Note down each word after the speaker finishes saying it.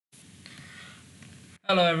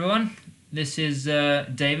Hello, everyone. This is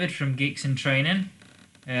David from Geeks in Training,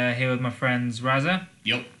 here with my friends Raza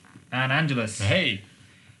Yup. and Angelus. Hey.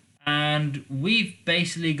 And we've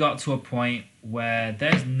basically got to a point where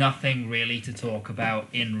there's nothing really to talk about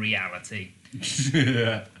in reality.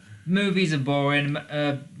 Movies are boring.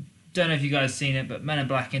 Don't know if you guys seen it, but Men in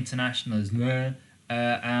Black International is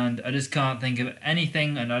and I just can't think of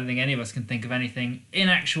anything, and I don't think any of us can think of anything in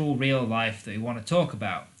actual real life that we want to talk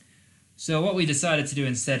about. So what we decided to do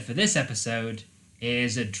instead for this episode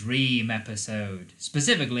is a dream episode.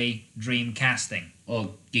 Specifically, dream casting.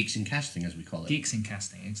 Or Geeks in Casting, as we call it. Geeks in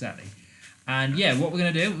casting, exactly. And yeah, what we're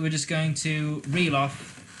going to do, we're just going to reel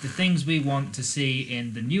off the things we want to see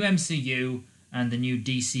in the new MCU and the new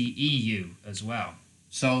DCEU as well.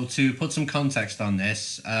 So, to put some context on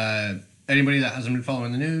this, anybody that hasn't been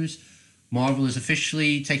following the news, Marvel is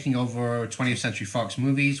officially taking over 20th Century Fox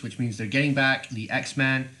movies, which means they're getting back the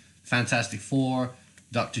X-Men, Fantastic Four,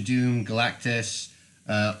 Doctor Doom, Galactus,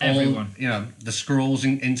 Everyone. all, the Skrulls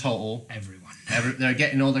in total. Everyone. They're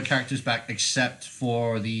getting all their characters back except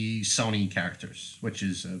for the Sony characters, which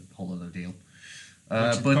is a whole other deal. Which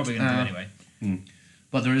is probably going to do anyway.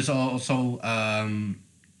 But there is also...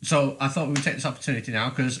 so I thought we would take this opportunity now,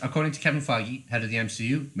 because according to Kevin Feige, head of the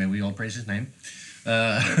MCU, may we all praise his name,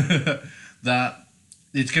 that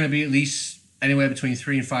it's going to be at least anywhere between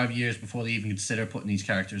 3 and 5 years before they even consider putting these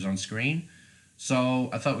characters on screen. So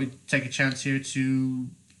I thought we'd take a chance here to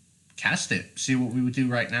cast it, see what we would do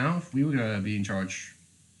right now if we were going to be in charge.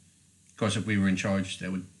 Of course, if we were in charge,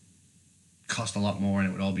 that would cost a lot more, and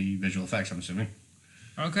it would all be visual effects, I'm assuming.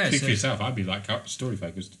 Okay, Speak so... for yourself. I'd be like story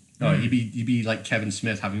focused. No, you'd be like Kevin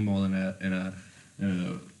Smith having more than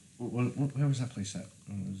where was that place at?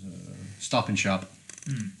 It was Stop and Shop.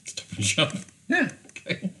 Stop and shop. Yeah.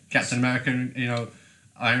 Okay. Captain America,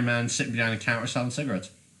 Iron Man sitting behind a counter selling cigarettes.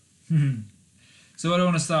 So what do I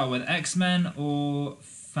want to start with? X-Men or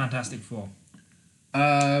Fantastic Four?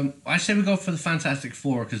 I say we go for the Fantastic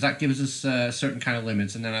Four, because that gives us certain kind of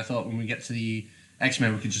limits, and then I thought when we get to the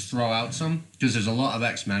X-Men we could just throw out some, because there's a lot of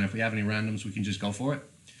X-Men. If we have any randoms, we can just go for it.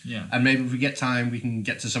 Yeah. And maybe if we get time, we can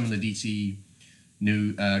get to some of the DC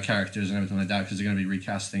new characters and everything like that, because they're going to be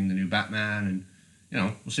recasting the new Batman,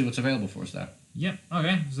 and we'll see what's available for us there. Yep,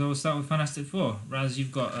 okay, so we'll start with Fantastic Four. Raz,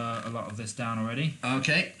 you've got a lot of this down already.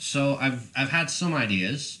 Okay, so I've had some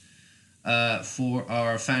ideas for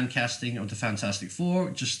our fan casting of the Fantastic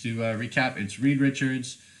Four. Just to recap, it's Reed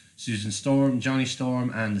Richards, Susan Storm, Johnny Storm,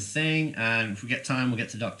 and The Thing. And if we get time, we'll get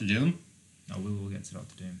to Doctor Doom. No, we will get to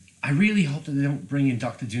Doctor Doom. I really hope that they don't bring in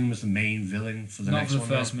Doctor Doom as the main villain for the next one. Not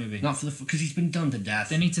for the first movie. Not for the... because he's been done to death.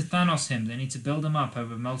 They need to Thanos him. They need to build him up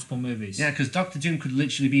over multiple movies. Yeah, because Doctor Doom could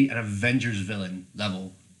literally be an Avengers villain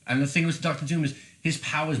level. And the thing with Doctor Doom is his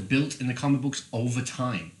powers built in the comic books over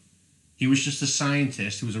time. He was just a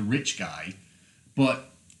scientist who was a rich guy,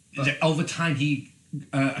 but over time he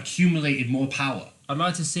accumulated more power. I'd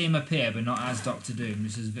like to see him appear, but not as Doctor Doom.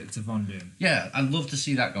 This is Victor Von Doom. Yeah, I'd love to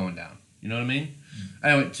see that going down. You know what I mean?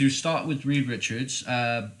 Anyway, to start with Reed Richards,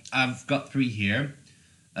 I've got 3 here.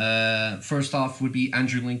 First off would be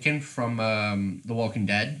Andrew Lincoln from The Walking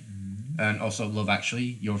Dead, and also Love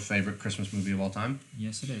Actually, your favorite Christmas movie of all time.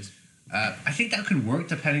 Yes, it is. I think that could work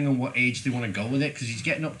depending on what age they want to go with it, because he's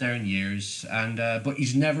getting up there in years, and but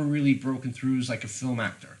he's never really broken through as like a film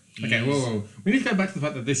actor. Okay, whoa. We need to go back to the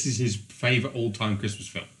fact that this is his favourite all-time Christmas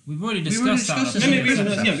film. We've already discussed that.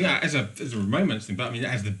 discussed this. As a romance thing, but I mean,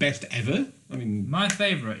 as the best ever. I mean, My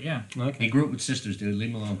favourite, yeah. He okay. grew up with sisters, dude. Leave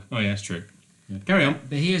him alone. Oh yeah, that's true. Yeah. Carry on.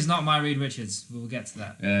 But he is not my Reed Richards. We'll get to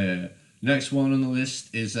that. Yeah. Next one on the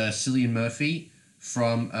list is Cillian Murphy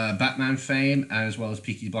from Batman fame, as well as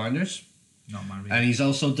Peaky Blinders. Not my Reed. And he's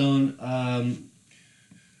also done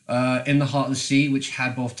In the Heart of the Sea, which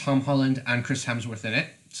had both Tom Holland and Chris Hemsworth in it.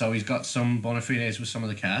 So he's got some bona fides with some of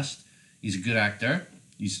the cast. He's a good actor.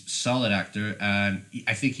 He's a solid actor. And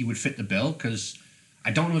I think he would fit the bill, because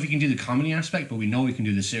I don't know if he can do the comedy aspect, but we know he can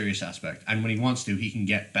do the serious aspect. And when he wants to, he can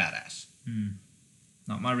get badass.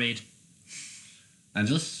 Not my Reed.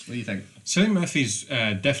 Angelus, what do you think? Cillian Murphy's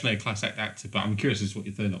definitely a class act actor, but I'm curious as to what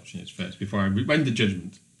your third option is first, before I render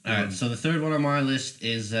judgment. Alright, so the third one on my list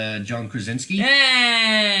is John Krasinski.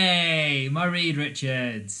 Hey! My Reed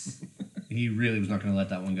Richards. He really was not going to let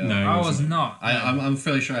that one go. No. I was not. I'm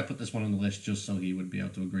fairly sure I put this one on the list just so he would be able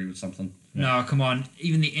to agree with something. No, come on.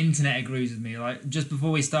 Even the internet agrees with me. Like, just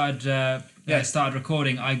before we started started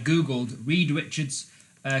recording, I googled Reed Richards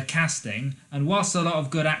casting, and whilst a lot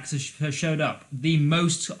of good actors showed up, the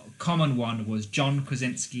most common one was John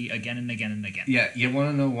Krasinski again and again and again. Yeah, you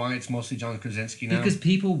want to know why it's mostly John Krasinski now? Because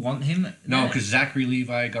people want him. No, there. because Zachary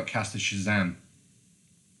Levi got cast as Shazam.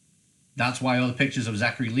 That's why all the pictures of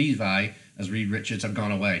Zachary Levi as Reed Richards have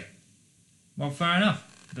gone away. Well, fair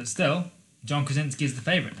enough. But still, John Krasinski is the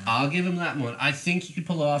favourite now. I'll give him that one. I think you can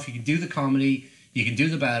pull it off. You can do the comedy. You can do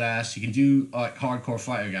the badass. You can do hardcore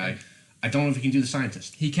fighter guy. I don't know if you can do the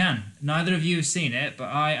scientist. He can. Neither of you have seen it, but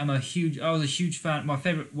I was a huge fan. One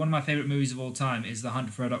of my favourite movies of all time is The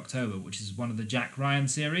Hunt for Red October, which is one of the Jack Ryan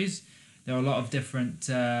series. There are a lot of different,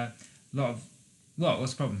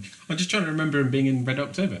 what's the problem? I'm just trying to remember him being in Red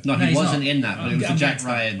October. No, No, he he's wasn't not. in that, but it was a Jack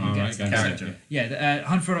Ryan character. Yeah,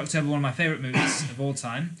 Hunt for Red October, one of my favourite movies of all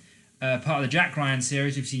time. Part of the Jack Ryan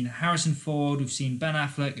series. We've seen Harrison Ford, we've seen Ben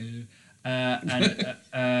Affleck,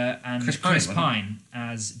 and Chris Pine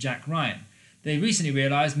as Jack Ryan. They recently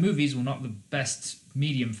realised movies were not the best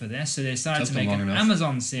medium for this, so they decided to make an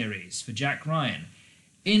Amazon series for Jack Ryan.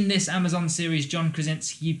 In this Amazon series, John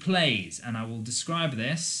Krasinski plays, and I will describe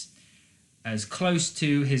this as close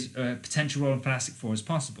to his potential role in Fantastic Four as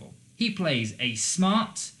possible. He plays a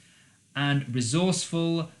smart and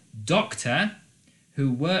resourceful doctor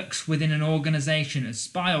who works within an organisation, a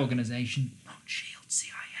spy organisation, not SHIELD,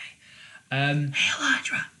 CIA. Hail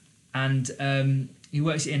Hydra! And he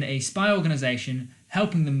works in a spy organisation,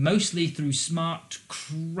 helping them mostly through smart,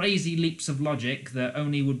 crazy leaps of logic that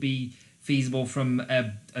only would be feasible from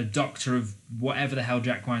a doctor of whatever the hell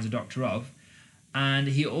Jack Ryan's a doctor of. And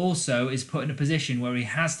he also is put in a position where he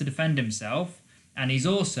has to defend himself, and he's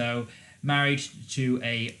also married to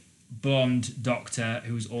a blonde doctor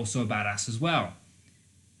who's also a badass as well.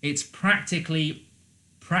 It's practically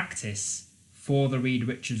practice for the Reed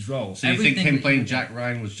Richards role. So you think him playing Jack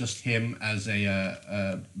Ryan was just him as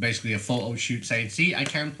basically a photo shoot saying, see, I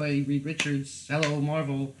can play Reed Richards, hello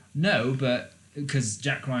Marvel? No, but because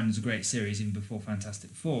Jack Ryan was a great series even before Fantastic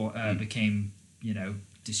Four became,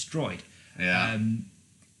 destroyed. Yeah.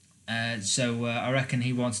 So I reckon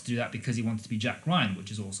he wants to do that because he wanted to be Jack Ryan, which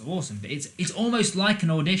is also awesome. But it's almost like an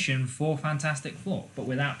audition for Fantastic Four, but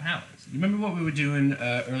without powers. You remember what we were doing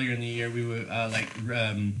earlier in the year? We were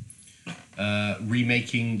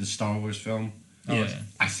remaking the Star Wars film. Oh, yeah.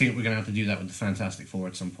 I think we're going to have to do that with the Fantastic Four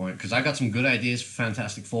at some point, because I got some good ideas for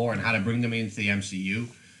Fantastic Four and how to bring them into the MCU.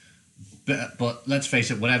 But let's face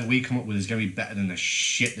it, whatever we come up with is going to be better than the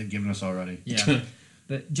shit they've given us already. Yeah.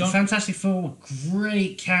 But The Fantastic Four were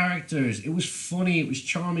great characters. It was funny, it was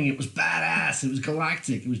charming, it was badass, it was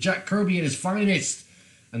galactic, it was Jack Kirby at his finest.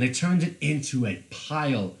 And they turned it into a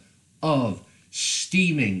pile of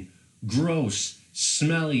steaming, gross,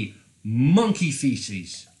 smelly monkey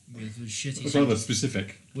feces. with shitty That's rather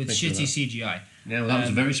specific. with shitty CGI. Yeah, well, that was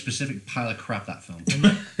a very specific pile of crap, that film.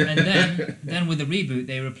 And then with the reboot,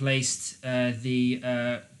 they replaced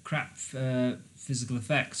the crap physical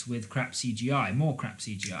effects with crap CGI, more crap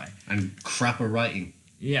CGI. And crapper writing.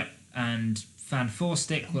 Yep, and Fan Four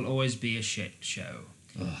Stick will always be a shit show.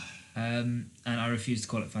 And I refuse to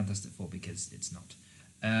call it Fantastic Four because it's not.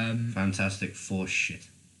 Fantastic Four shit.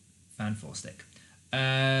 Fan Four Stick.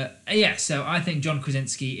 Yeah, so I think John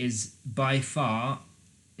Krasinski is by far,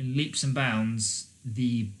 in leaps and bounds,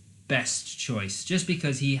 the best choice. Just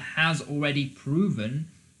because he has already proven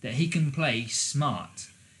that he can play smart.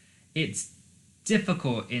 It's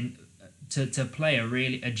difficult to play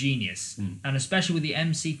a genius, and especially with the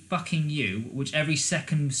MCU, which every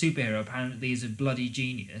second superhero apparently is a bloody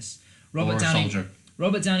genius. Robert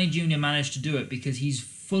Downey Jr. managed to do it because he's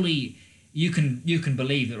fully. You can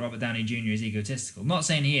believe that Robert Downey Jr. is egotistical. Not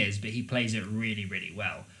saying he is, but he plays it really, really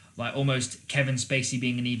well. Like almost Kevin Spacey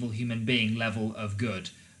being an evil human being level of good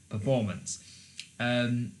performance.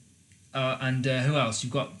 And who else?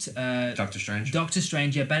 You've got Doctor Strange. Doctor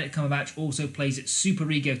Strange, yeah. Benedict Cumberbatch also plays it super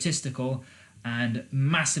egotistical and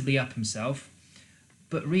massively up himself.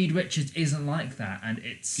 But Reed Richards isn't like that, and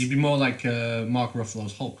it's... You'd be more like Mark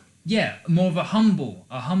Ruffalo's Hulk. Yeah, more of a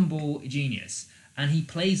humble genius. And he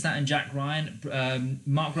plays that in Jack Ryan.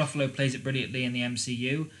 Mark Ruffalo plays it brilliantly in the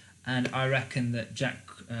MCU, and I reckon that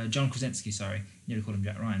John Krasinski, nearly called him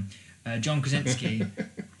Jack Ryan. John Krasinski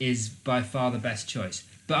is by far the best choice.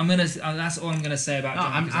 But that's all I'm gonna say about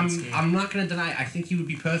John Krasinski. I'm not gonna deny. I think he would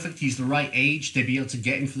be perfect. He's the right age. They'd be able to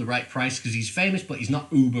get him for the right price because he's famous, but he's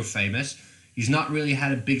not uber famous. He's not really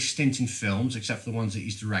had a big stint in films except for the ones that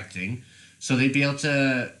he's directing. So they'd be able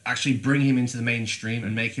to actually bring him into the mainstream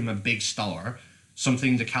and make him a big star,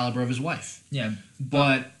 something the caliber of his wife. Yeah,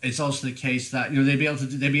 but it's also the case that they'd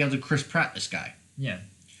be able to Chris Pratt this guy. Yeah.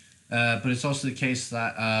 But it's also the case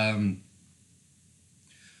that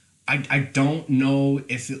I don't know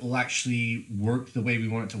if it will actually work the way we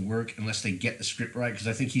want it to work unless they get the script right, because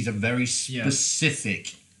I think he's a very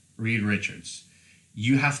specific Reed Richards.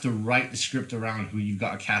 You have to write the script around who you've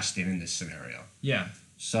got to cast in this scenario. Yeah.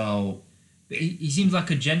 So But he seems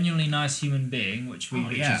like a genuinely nice human being, which Oh,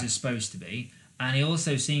 Reed yeah. Richards is supposed to be. And he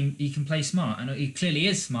also he can play smart. And he clearly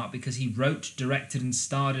is smart because he wrote, directed, and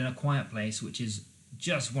starred in A Quiet Place, which is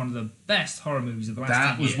just one of the best horror movies of the last 10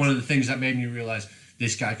 That was years. one of the things that made me realize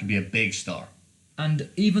this guy could be a big star. And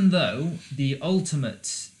even though the ultimate...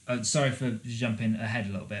 sorry for jumping ahead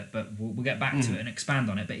a little bit, but we'll get back to it and expand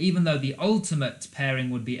on it. But even though the ultimate pairing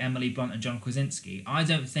would be Emily Blunt and John Krasinski, I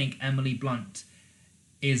don't think Emily Blunt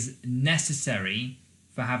is necessary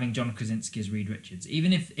for having John Krasinski as Reed Richards.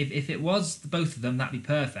 Even if it was both of them, that'd be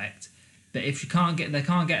perfect. But if they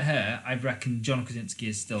can't get her, I reckon John Krasinski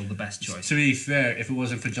is still the best choice. To be fair, if it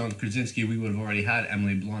wasn't for John Krasinski, we would have already had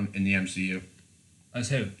Emily Blunt in the MCU. As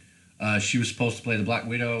who? She was supposed to play the Black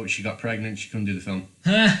Widow. She got pregnant. She couldn't do the film.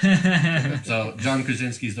 So John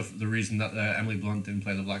Krasinski is the reason that Emily Blunt didn't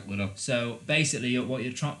play the Black Widow. So basically, what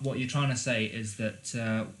you're trying to say is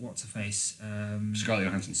that what's her face? Scarlett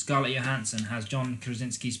Johansson. Scarlett Johansson has John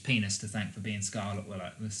Krasinski's penis to thank for being Scarlet Widow.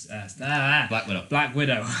 Black Widow. Black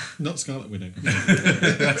Widow. Not Scarlet Widow.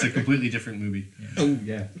 That's a completely different movie. Oh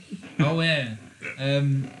yeah. Oh yeah.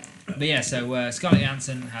 But yeah, so Scarlett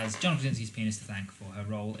Johansson has John Krasinski's penis to thank for her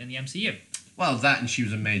role in the MCU. Well, that and she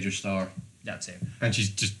was a major star, That's it. And she's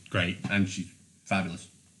just great. and she's fabulous.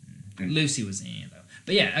 Lucy was in it though.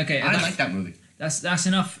 But yeah, okay. I like that movie. That's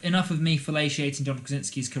enough of me fellatiating John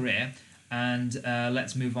Krasinski's career, and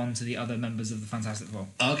let's move on to the other members of the Fantastic Four.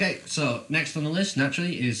 Okay, so next on the list,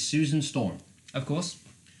 naturally, is Susan Storm. Of course.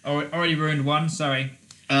 Already ruined one. Sorry.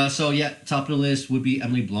 So yeah, top of the list would be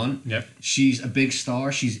Emily Blunt. Yep. She's a big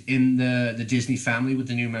star. She's in the Disney family with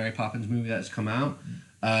the new Mary Poppins movie that's come out.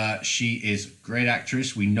 She is a great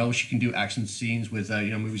actress. We know she can do action scenes with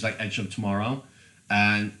movies like Edge of Tomorrow,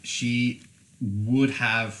 and she would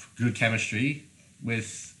have good chemistry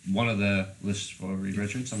with one of the lists for Reed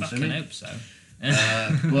Richards. I'm Fucking assuming. hope so.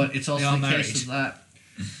 But it's also are the case married. of that.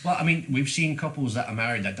 Well, I mean, we've seen couples that are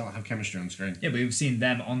married that don't have chemistry on screen. Yeah, but we've seen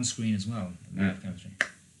them on screen as well. Yeah. Chemistry.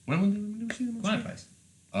 When did we see them on Quiet screen? Place.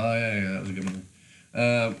 Oh yeah, that was a good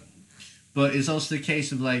one. But it's also the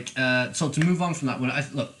case of like, so to move on from that one,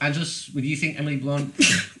 would you think Emily Blunt?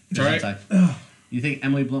 Right. You think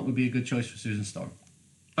Emily Blunt would be a good choice for Susan Storm?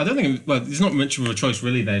 I don't think. Well, there's not much of a choice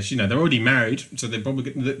really. There, they're already married, so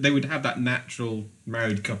they would have that natural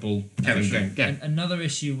married couple Chemistry. thing. Yeah. Another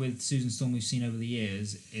issue with Susan Storm we've seen over the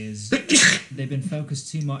years is they've been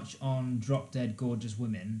focused too much on drop-dead gorgeous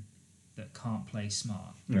women that can't play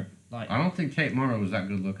smart. Yeah. Like, I don't think Kate Mara was that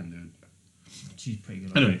good looking, dude. she's pretty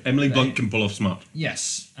good. Anyway, Emily But- Blunt can pull off smart.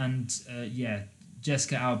 Yes, and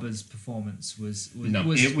Jessica Alba's performance was it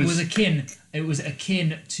was- akin. It was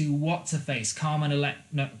akin to what's her face, Carmen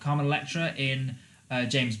Electra in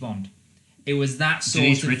James Bond. It was that sort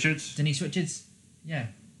Denise of Richards? Denise Richards, yeah.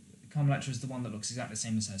 Carmen Electra is the one that looks exactly the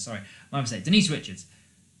same as her. Sorry, my mistake. Denise Richards.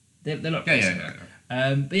 They look pretty similar.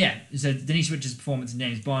 But yeah, so Denise Richards' performance in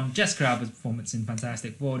James Bond, Jessica Alba's performance in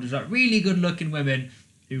Fantastic Four, just like really good-looking women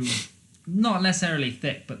who not necessarily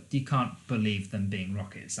thick, but you can't believe them being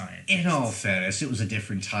rocket scientists. In all fairness, it was a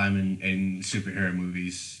different time in superhero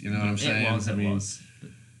movies. You know what I'm saying? It was. I It mean, was.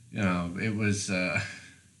 You know, it was the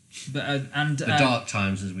But dark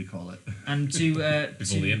times, as we call it. and to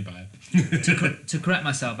Before the Empire. to correct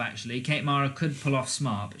myself, actually, Kate Mara could pull off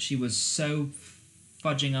smart, but she was so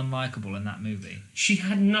fudging unlikable in that movie. She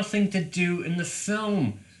had nothing to do in the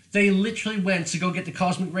film. They literally went to go get the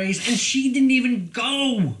cosmic rays, and she didn't even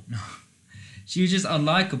go. She was just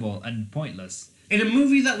unlikable and pointless. In a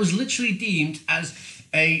movie that was literally deemed as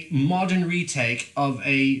a modern retake of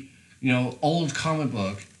a old comic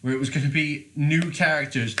book, where it was going to be new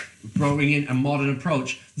characters throwing in a modern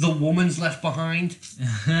approach, the woman's left behind.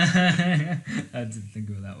 I didn't think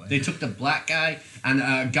of it that way. They took the black guy and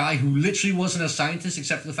a guy who literally wasn't a scientist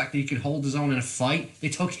except for the fact that he could hold his own in a fight. They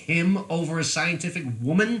took him over a scientific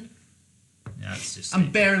woman. Yeah, it's just.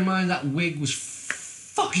 And bear in mind that wig was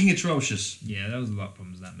fucking atrocious. Yeah, there was a lot of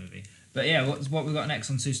problems with that movie. But yeah, what we got next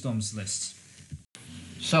on Sue Storm's list?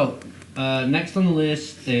 So, next on the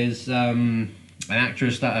list is an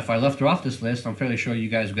actress that if I left her off this list, I'm fairly sure you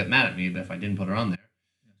guys would get mad at me, but if I didn't put her on there.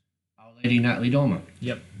 Our Lady Natalie Dormer.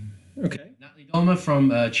 Yep. Okay. Natalie Dormer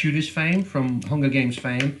from Tudors fame, from Hunger Games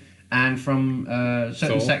fame, and from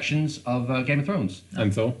certain Thor. sections of Game of Thrones.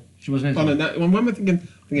 And Thor. She wasn't in Oh, Thor. no, when am I thinking?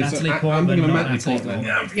 Natalie I'm Portman, thinking of not Natalie Natalie Portman. Dormer.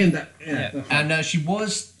 Yeah, I'm thinking that. Yeah. Yeah. And she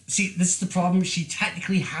was... See, this is the problem. She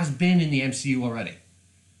technically has been in the MCU already.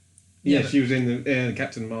 Yeah, but- she was in the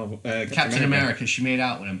Captain Marvel. Captain America, she made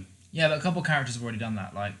out with him. Yeah, but a couple of characters have already done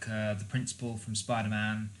that, like the principal from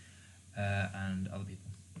Spider-Man and other people.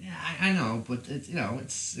 Yeah, I know, but well,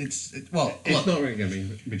 It's look, not really going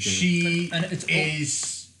to be. she And it's all-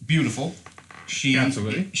 is beautiful.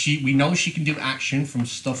 Absolutely. We know she can do action from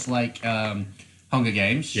stuff like Hunger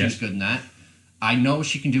Games. She's Yes. good in that. I know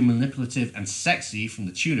she can do manipulative and sexy from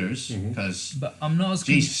the Tudors because But I'm not as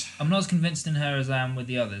Jesus. I'm not as convinced in her as I am with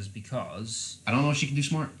the others because I don't know if she can do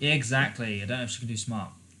smart. exactly I don't know if she can do smart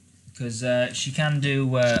because she can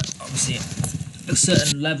do obviously a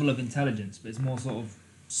certain level of intelligence, but it's more sort of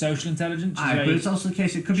social intelligence. She's Aye, but very- it's also the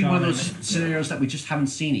case. It could be one of those charming. scenarios that we just haven't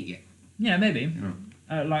seen it yet. yeah, maybe. know.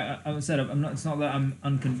 Like I said, I'm not. It's not that I'm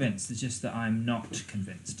unconvinced. It's just that I'm not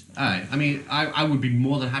convinced. Aye, I mean, I would be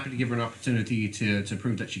more than happy to give her an opportunity to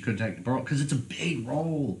prove that she could take the role because it's a big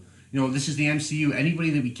role. You know, this is the MCU. Anybody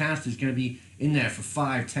that we cast is going to be in there for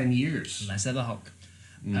 5-10 years. Unless they're the Hulk.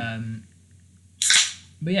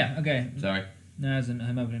 But yeah, okay. Sorry. No,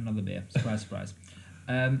 I'm having another beer. Surprise, surprise.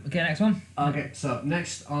 Okay, next one. Okay, so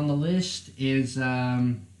next on the list is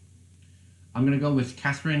I'm going to go with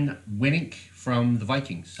Catherine Winnick from the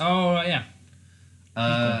Vikings. Oh right,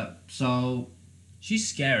 yeah. So She's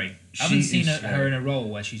scary. I She haven't seen is her scary. in a role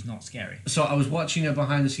where she's not scary. So I was watching a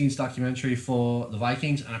behind the scenes documentary for the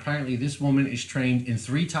Vikings, and apparently this woman is trained in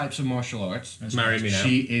 3 types of martial arts. Marry me now.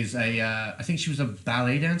 She is I think she was a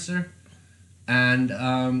ballet dancer,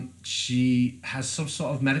 and she has some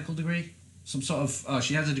sort of medical degree. Some sort of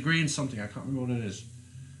she has a degree in something. I can't remember what it is.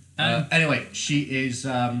 Anyway, she is.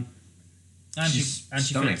 And she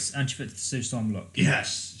stunning. fits the Sue Storm look.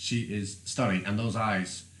 Yes, she is stunning, and those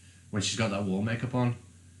eyes when she's got that wall makeup on.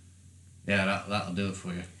 Yeah, that'll do it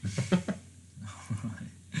for you.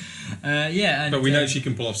 Yeah, and, But we know she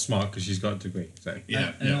can pull off smart because she's got a degree. So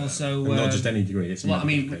and also and not just any degree. It's a Well, I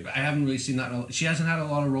medical mean, degree. I haven't really seen that. She hasn't had a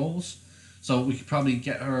lot of roles, so we could probably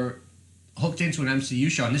get her hooked into an MCU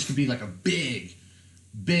show, and this could be like a big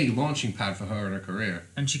launching pad for her in her career.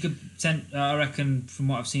 and she could send. I reckon from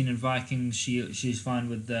what I've seen in Vikings, she's fine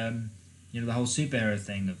with the whole superhero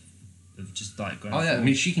thing of just like going. Oh yeah, full, I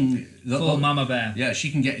mean she can. full Mama Bear. Yeah,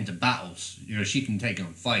 she can get into battles. You know, she can take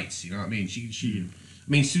on fights. You know what I mean? She. I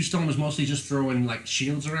mean, Sue Storm is mostly just throwing like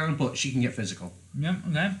shields around, but she can get physical. Yeah.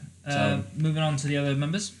 Okay. So- Moving on to the other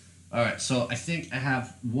members. All right, so I think I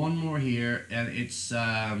have one more here, and it's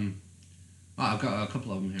I've got a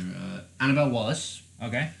couple of them here. Annabelle Wallace.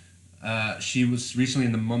 Okay. She was recently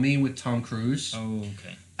in The Mummy with Tom Cruise, Oh,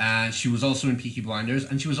 okay. and she was also in Peaky Blinders,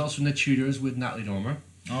 and she was also in The Tudors with Natalie Dormer.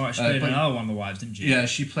 All right. She played but- another one of the wives, didn't she? Yeah,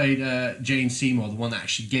 she played Jane Seymour, the one that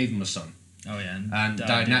actually gave him a son, Oh yeah. and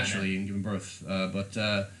died doing naturally in giving birth.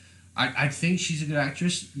 I think she's a good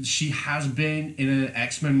actress. She has been in an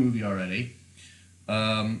X-Men movie already.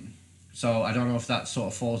 So I don't know if that sort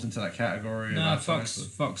of falls into that category. it. or No, that Fox sort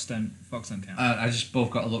of- don't count. I just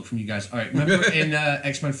both got a look from you guys. All right, remember in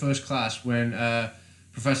X-Men First Class when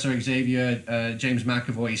Professor Xavier, James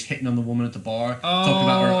McAvoy is hitting on the woman at the bar, talking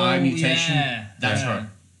about her eye mutation? Yeah. That's yeah. her.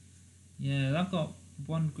 Yeah, I've got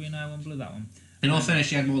one green eye, one blue. That one. In all fairness,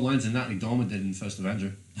 she had more lines than Natalie Dormer did in First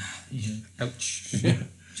Avenger. Yeah. Ouch.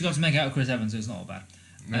 She got to make out with Chris Evans, so it's not all bad.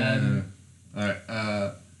 All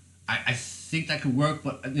right. I think that could work,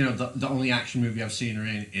 but you know, the only action movie I've seen her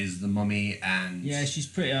in is The Mummy, and Yeah, she's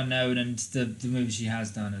pretty unknown, and the movies she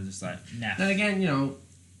has done are just like nah. then again, you know,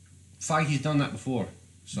 Feige's done that before,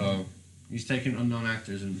 so he's taken unknown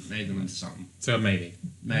actors and made them into something. So maybe.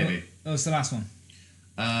 Maybe. Oh, it's the last one.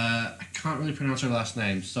 I can't really pronounce her last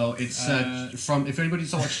name, so it's from. If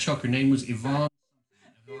anybody's watched Chuck, her name was Yvonne.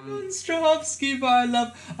 Strahovski,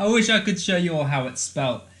 but I wish I could show you all how it's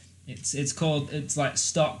spelled. It's called. It's like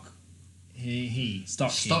stock.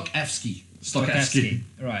 Stokevsky. Stokevsky.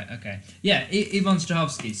 Right. Okay. Yeah, Yvonne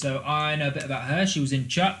Strahovski. So I know a bit about her. She was in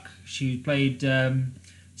Chuck. She played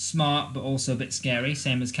smart but also a bit scary,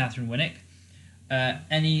 same as Catherine Winnick.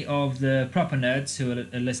 Any of the proper nerds who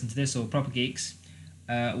are listen to this, or proper geeks,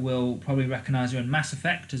 will probably recognise her in Mass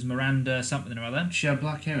Effect as Miranda something or other. She had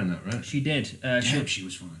black hair in that, right? She did. Damn, she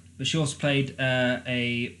was fine. But she also played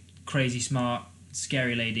a crazy smart,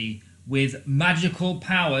 scary lady with magical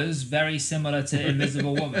powers, very similar to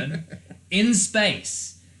Invisible Woman, in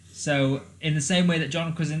space. So, in the same way that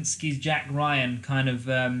John Krasinski's Jack Ryan kind of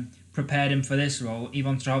prepared him for this role,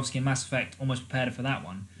 Yvonne Strahovski in Mass Effect almost prepared her for that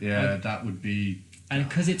one. Yeah, that would be. And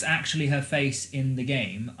because it's actually her face in the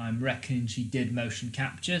game, I'm reckoning she did motion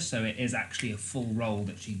capture, so it is actually a full role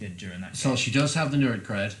that she did during that So game. she does have the nerd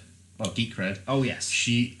cred, or geek cred. Oh, yes.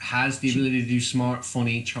 She has the ability to do smart,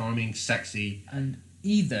 funny, charming, sexy, And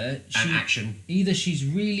either and action. Either she's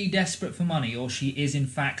really desperate for money, or she is in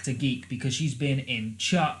fact a geek, because she's been in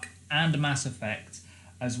Chuck and Mass Effect,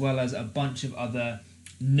 as well as a bunch of other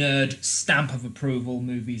nerd stamp of approval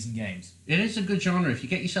movies and games. It is a good genre. If you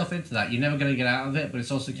get yourself into that, you're never going to get out of it. But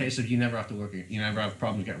it's also a case of you never have to work. You never have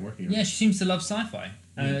problems getting working. Yeah, she seems to love sci-fi.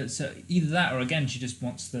 So either that, or again, she just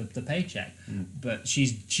wants the paycheck. But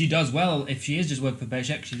she does well if she is just working for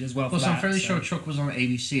paycheck. She does well for Plus, that. I'm fairly sure Chuck was on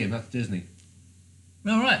ABC and not Disney.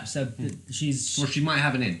 All right, so she's Or she might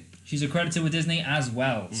have an in. she's accredited with Disney as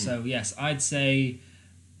well. So yes, I'd say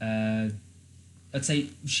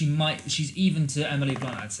she's even to Emily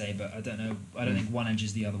Blunt. I'd say, but I don't know. I don't think one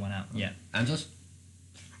edges the other one out. Yeah. Angela?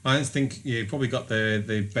 I think you probably got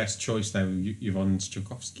the best choice there with Yvonne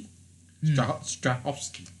Strahovski.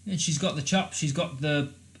 Strahovski. Yeah, she's got the chop. She's got the.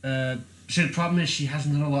 See, the problem is she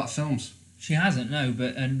hasn't done a lot of films. She hasn't, no.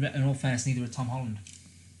 But in all fairness, neither has Tom Holland.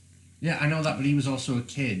 Yeah, I know that, but he was also a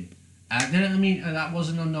kid. That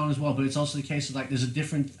wasn't unknown as well, but it's also the case of, like, there's a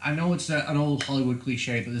different... I know it's an old Hollywood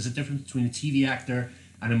cliche, but there's a difference between a TV actor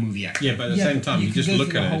and a movie actor. Yeah, but at the same time, you just look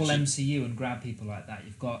at the it. whole MCU and grab people like that.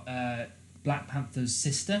 You've got Black Panther's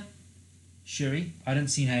sister, Shuri. I hadn't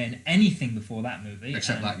seen her in anything before that movie.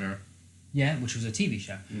 Except Black Mirror. Yeah, which was a TV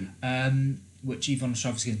show. Which Yvonne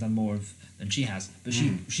Strahovski has done more of than she has. But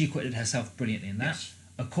she acquitted herself brilliantly in that. Yes.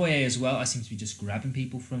 Okoye as well. I seem to be just grabbing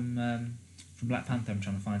people from Black Panther. I'm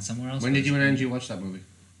trying to find somewhere else. When did you and Angie watch that movie?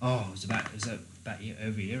 Oh, it was about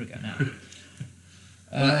over a year ago now.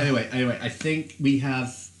 Well, anyway, I think we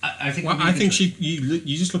have. I think. Well, I think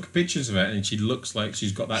you just look at pictures of it and she looks like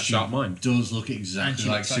she's got that sharp mind. Does look exactly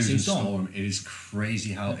like Susan Storm. It is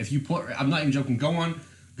crazy how if you put. I'm not even joking. Go on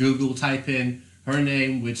Google, type in her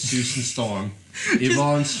name with Susan Storm,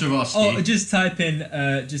 Yvonne Strahovski. Oh, just type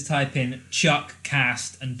in Chuck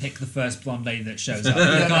cast and pick the first blonde lady that shows up.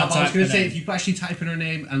 I was going to say, if you actually type in her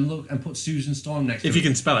name and look and put Susan Storm next to her, if you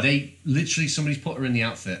can spell it, they literally somebody's put her in the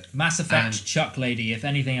outfit. Mass Effect Chuck lady. If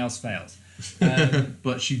anything else fails.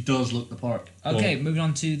 But she does look the part. Okay, moving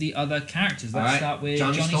on to the other characters. Let's start with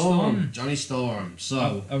Johnny Storm. Johnny Storm.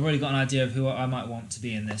 So I've already got an idea of who I might want to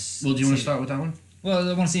be in this. Well, do you want to start with that one? Well,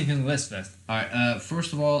 I want to see if he's on the list first. Alright,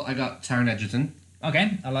 first of all, I got Taron Egerton.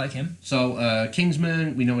 Okay, I like him. So,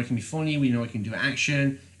 Kingsman, we know he can be funny, we know he can do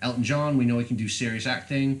action. Elton John, we know he can do serious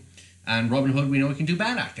acting. And Robin Hood, we know he can do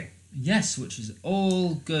bad acting. Yes, which is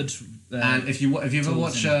all good. And if you ever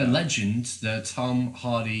watch Legend, the Tom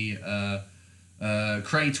Hardy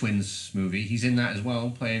Cray twins movie, he's in that as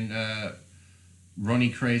well, playing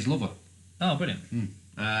Ronnie Cray's lover. Oh, brilliant.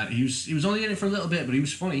 He was only in it for a little bit, but he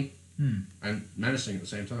was funny. And menacing at the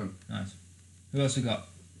same time. Nice. Who else we got?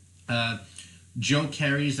 Joe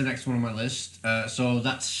Carey is the next one on my list. So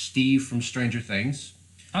that's Steve from Stranger Things.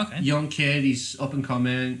 Okay. Young kid, he's up and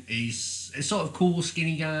coming. He's a sort of cool,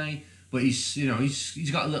 skinny guy, but he's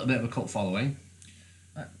got a little bit of a cult following.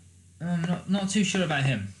 I'm not too sure about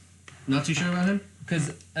him. Not too sure about him?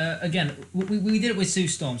 Because, again, we did it with Sue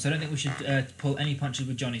Storm, so I don't think we should pull any punches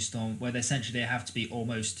with Johnny Storm, where essentially they have to be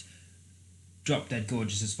almost drop-dead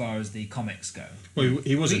gorgeous as far as the comics go. Well,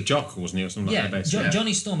 he was a jock, wasn't he, or something like that, basically.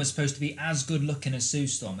 Johnny Storm is supposed to be as good-looking as Sue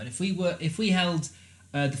Storm, and if we held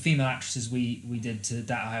the female actresses we did to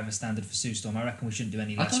that high of a standard for Sue Storm, I reckon we shouldn't do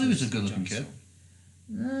any less. I thought he was a good-looking kid.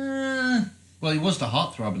 Well, he was the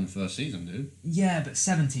heartthrob in the first season, dude. Yeah, but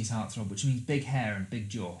 70s heartthrob, which means big hair and big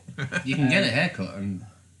jaw. You can get a haircut, and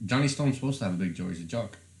Johnny Storm's supposed to have a big jaw. He's a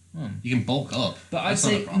jock. You can bulk up. But I'd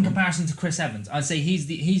say, in comparison to Chris Evans, I'd say he's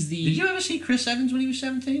the. Did you ever see Chris Evans when he was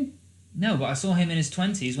 17? No, but I saw him in his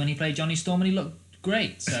 20s when he played Johnny Storm, and he looked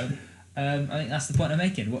great. So I think that's the point I'm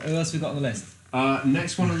making. Who else we got on the list?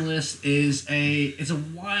 Next one on the list is it's a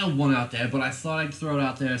wild one out there, but I thought I'd throw it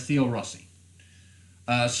out there. Theo Rossi.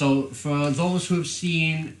 So for those who have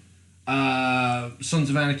seen Sons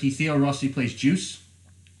of Anarchy, Theo Rossi plays Juice,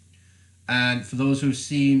 and for those who have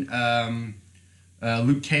seen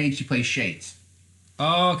Luke Cage, he plays Shades.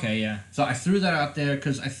 Oh, okay, yeah. So I threw that out there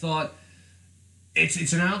because I thought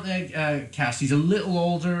it's an out there cast. He's a little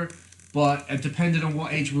older, but depending on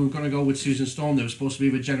what age we were going to go with Susan Storm, they were supposed to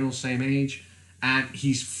be the general same age. And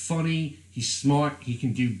he's funny, he's smart, he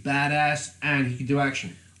can do badass, and he can do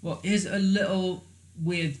action. Well, here's a little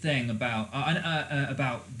weird thing about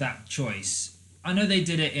that choice. I know they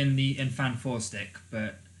did it in Fan 4 Stick,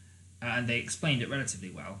 but and they explained it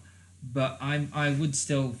relatively well. But I would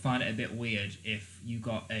still find it a bit weird if you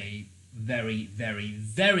got a very, very,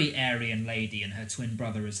 very Aryan lady and her twin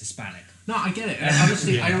brother is Hispanic. No, I get it.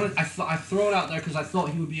 Honestly, I throw it out there because I thought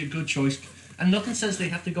he would be a good choice. And nothing says they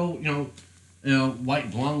have to go, white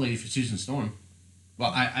blonde lady for Susan Storm.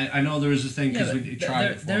 Well, I know there is a thing because we tried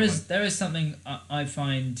it before. There is something I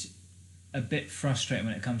find a bit frustrating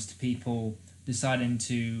when it comes to people deciding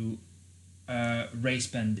to race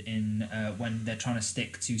bend in when they're trying to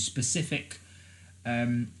stick to specific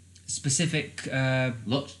specific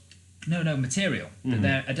Looks. material that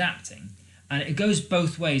they're adapting, and it goes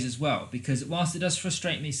both ways as well. Because whilst it does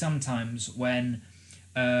frustrate me sometimes when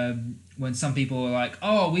some people are like,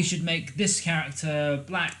 "Oh, we should make this character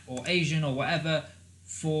black or Asian or whatever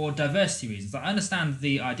for diversity reasons," I understand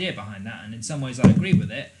the idea behind that, and in some ways I agree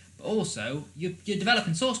with it. But also, you're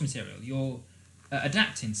developing source material, you're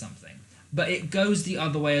adapting something, but it goes the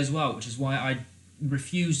other way as well, which is why I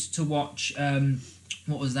refused to watch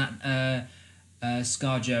what was that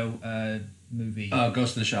ScarJo movie?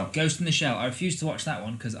 Ghost in the Shell. Ghost in the Shell. I refused to watch that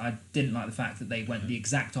one because I didn't like the fact that they went the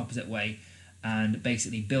exact opposite way and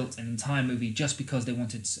basically built an entire movie just because they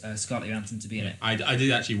wanted Scarlett Johansson to be in it. I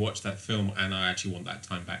did actually watch that film, and I actually want that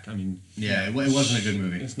time back. I mean, yeah, it wasn't a good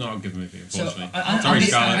movie. It's not a good movie, unfortunately. Sorry,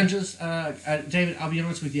 Scarlett. David, I'll be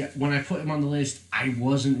honest with you. When I put him on the list, I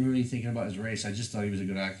wasn't really thinking about his race. I just thought he was a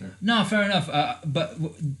good actor. No, fair enough. But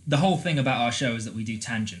the whole thing about our show is that we do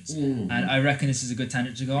tangents, and I reckon this is a good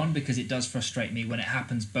tangent to go on because it does frustrate me when it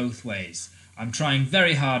happens both ways. I'm trying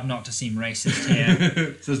very hard not to seem racist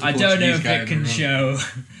here. I don't know if it can show,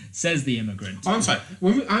 says the immigrant. Oh, I'm sorry.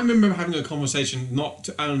 I remember having a conversation, not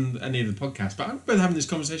on any of the podcasts, but I remember having this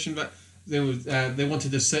conversation that they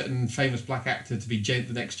wanted a certain famous black actor to be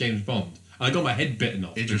the next James Bond. And I got my head bitten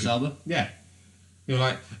off. Idris Elba? Yeah. You're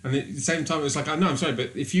like, and at the same time, it's like, I'm sorry,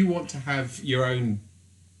 but if you want to have your own,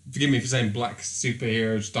 forgive me for saying black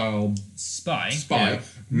superhero style spy,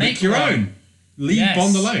 make your own. Leave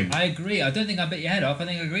Bond alone. I agree. I don't think I bit your head off. I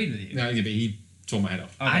think I agreed with you. No, yeah, but he tore my head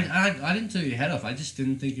off. Okay. I didn't tear your head off. I just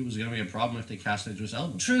didn't think it was going to be a problem if they cast Idris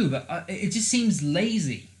Elba. True, but it just seems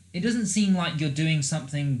lazy. It doesn't seem like you're doing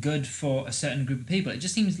something good for a certain group of people. It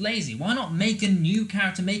just seems lazy. Why not make a new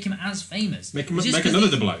character, make him as famous? Make another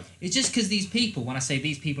 00. It's just because these people, when I say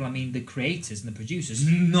these people, I mean the creators and the producers,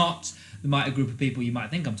 not the group of people you might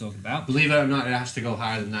think I'm talking about. Believe it or not, it has to go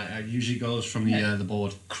higher than that. It usually goes from the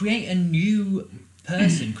board. Create a new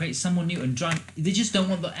person, create someone new, and they just don't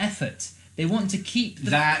want the effort. They want to keep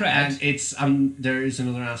the that, cred. and it's there is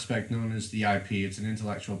another aspect known as the IP. It's an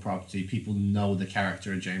intellectual property. People know the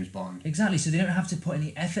character of James Bond. Exactly, so they don't have to put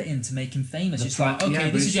any effort in to make him famous. It's like,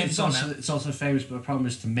 okay, this is James Bond now. It's also famous, but the problem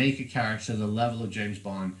is to make a character the level of James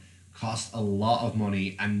Bond costs a lot of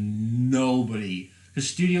money, and nobody, because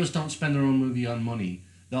studios don't spend their own money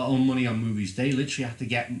on movies. They literally have to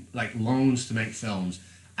get like loans to make films.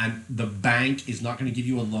 And the bank is not going to give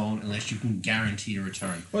you a loan unless you can guarantee a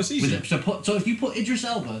return. Well, it's easy. So if you put Idris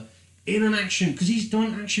Elba in an action, because he's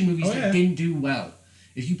done action movies that didn't do well.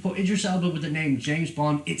 If you put Idris Elba with the name James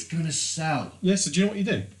Bond, it's going to sell. Yeah, so do you know what you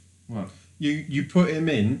do? What? You put him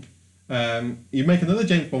in, you make another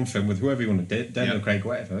James Bond film with whoever you want to do, Daniel Craig,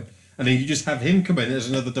 whatever, and then you just have him come in as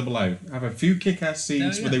another 00. Have a few kick-ass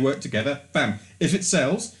scenes where they work together. Bam. If it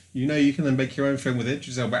sells, you know you can then make your own film with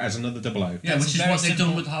Idris Elba as another 00. Yeah, which is what they've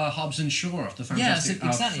done with Hobbs and Shaw off the Fantastic. Yeah,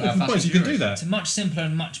 exactly. You can do that. It's a much simpler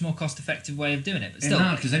and much more cost-effective way of doing it. But still,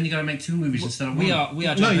 no, because then you got to make 2 movies instead of 1. We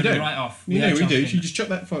are jumping right off. We do. You just chuck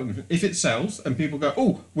that phone. If it sells and people go,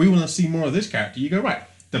 oh, we want to see more of this character, you go, right,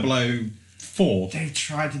 004. They've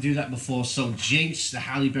tried to do that before. So Jinx, the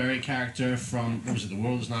Halle Berry character from, what was it, The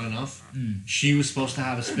World Is Not Enough? She was supposed to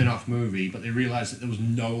have a spin-off movie, but they realised that there was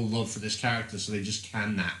no love for this character, so they just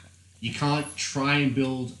canned that. You can't try and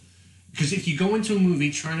build... Because if you go into a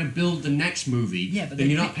movie trying to build the next movie, then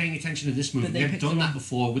you're not paying attention to this movie. They've done that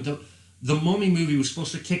before. With the Mummy movie was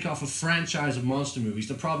supposed to kick off a franchise of monster movies.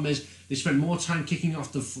 The problem is they spent more time kicking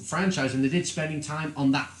off the franchise than they did spending time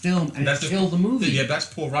on that film, and it killed the movie. Yeah, that's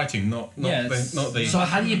poor writing, not the... So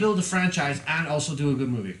how do you build a franchise and also do a good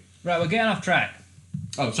movie? Right, we're getting off track.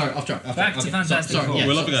 Oh, sorry, off track. Back to Fantastic Four.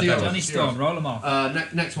 We're looking at Johnny Storm, roll them off.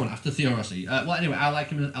 Next one, after Theo Rossi. Well, anyway, I like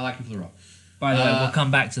him for the role. By the way, we'll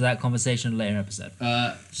come back to that conversation in a later episode.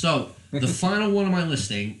 So, the final one on my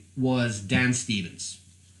listing was Dan Stevens.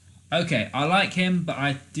 Okay, I like him, but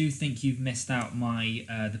I do think you've missed out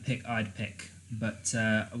the pick I'd pick. But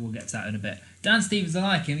we'll get to that in a bit. Dan Stevens, I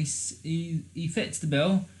like him. He fits the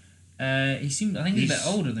bill. I think he's a bit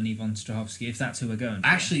older than Yvonne Strahovski, if that's who we're going for.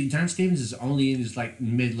 Actually, Dan Stevens is only in his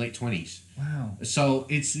mid-late 20s. Wow. So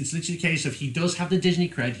it's literally a case of he does have the Disney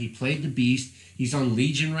cred. He played the Beast. He's on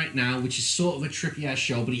Legion right now, which is sort of a trippy-ass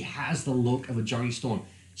show, but he has the look of a Johnny Storm.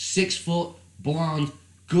 6 foot, blonde,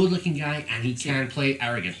 good-looking guy, and he can play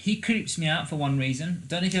arrogant. He creeps me out for one reason.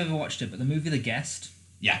 Don't know if you ever watched it, but the movie The Guest.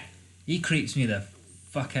 Yeah. He creeps me the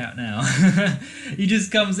fuck out now. He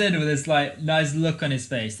just comes in with this nice look on his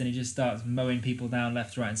face, then he just starts mowing people down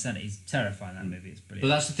left, right, and centre. He's terrifying, that movie. It's brilliant.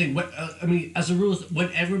 But that's the thing. As a rule,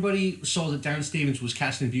 when everybody saw that Dan Stevens was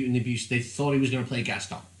cast in Beauty and the Beast, they thought he was going to play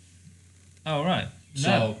Gaston. Oh, right.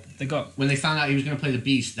 So they got when they found out he was going to play the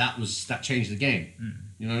Beast, that changed the game.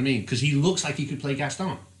 You know what I mean? Because he looks like he could play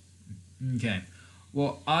Gaston. okay.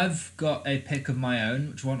 Well, I've got a pick of my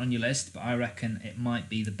own, which wasn't on your list, but I reckon it might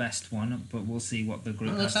be the best one. But we'll see what the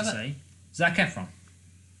group has to say. Zac Efron.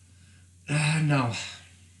 No.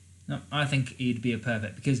 No, I think he'd be a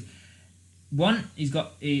perfect because one,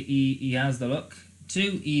 he has the look.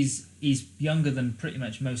 Two, he's younger than pretty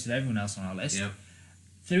much most of everyone else on our list. Yeah.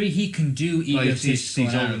 Three, he can do egotistical.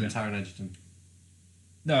 He's older than Taron Egerton.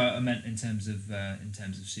 No, I meant in terms of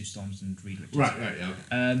Sue Storms and Reed Richards. Right,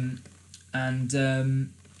 yeah.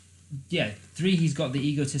 Yeah, three, he's got the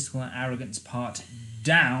egotistical and arrogance part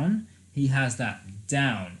down. He has that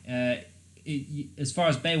down. As far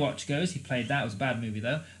as Baywatch goes, he played that. It was a bad movie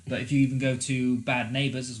though. But if you even go to Bad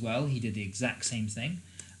Neighbours as well, he did the exact same thing,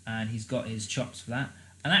 and he's got his chops for that.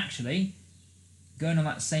 And actually, going on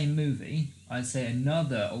that same movie, I'd say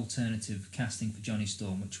another alternative casting for Johnny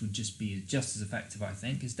Storm, which would just be just as effective, I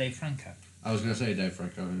think, is Dave Franco. I was going to say Dave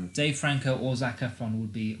Franco. Yeah. Dave Franco or Zac Efron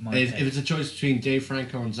would be my If pick. it's a choice between Dave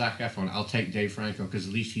Franco and Zac Efron, I'll take Dave Franco because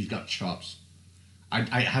at least he's got chops.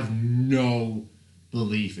 I have no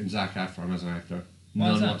belief in Zac Efron as an actor.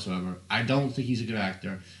 None whatsoever. I don't think he's a good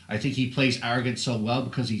actor. I think he plays arrogant so well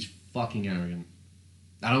because he's fucking arrogant.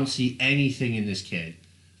 I don't see anything in this kid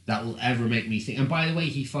that will ever make me think. And by the way,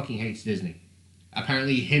 he fucking hates Disney.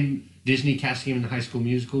 Apparently, Disney casting him in the High School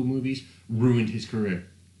Musical movies ruined his career.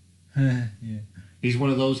 Yeah. He's one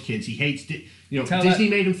of those kids. He hates Disney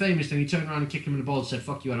made him famous, then he turned around and kicked him in the balls and said,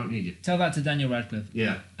 "Fuck you, I don't need you." Tell that to Daniel Radcliffe.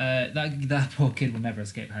 Yeah. That poor kid will never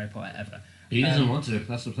escape Harry Potter ever. He doesn't want to.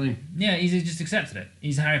 That's the thing. Yeah, he's just accepted it.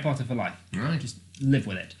 He's Harry Potter for life. Right. Just live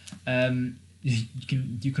with it.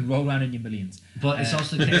 You can roll around in your millions. But it's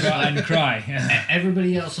also the case and cry.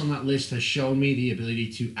 Everybody else on that list has shown me the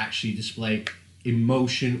ability to actually display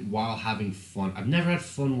emotion while having fun. I've never had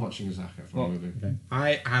fun watching a Zac Efron movie. Okay.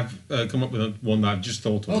 I have come up with one that I've just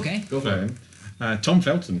thought of. Okay. Go for it. Tom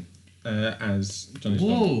Felton as Johnny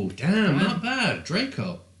Storm. Whoa, damn, not bad.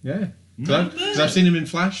 Draco. Yeah. Not Because bad. I've seen him in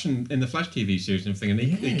Flash and in the Flash TV series and everything, and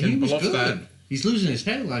he can was pull off good. that. He's losing his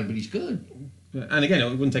hairline, but he's good. And again, it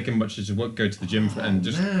wouldn't take him much to go to the gym and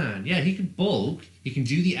just. Man, yeah, he can bulk. He can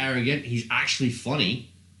do the arrogant. He's actually funny,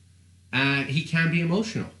 and he can be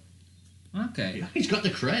emotional. Okay. Yeah, he's got the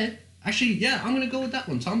cred. Actually, yeah, I'm gonna go with that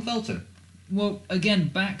one. Tom Felton. Well, again,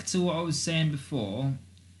 back to what I was saying before.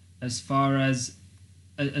 As far as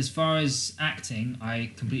acting,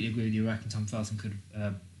 I completely agree with you. I reckon Tom Felton could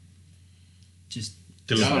just.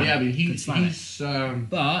 Deliver. Oh yeah, I mean Could slam he's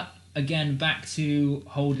But again, back to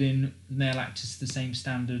holding male actors to the same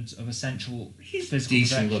standards of essential he's physical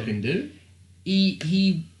decent perfection. looking dude.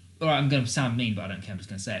 He. All right, I'm going to sound mean, but I don't care. I'm just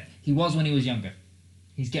going to say it. He was when he was younger.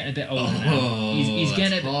 He's getting a bit older now. He's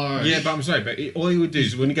getting a bit. harsh. Yeah, but I'm sorry, but all he would do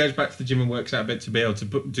is when he goes back to the gym and works out a bit to be able to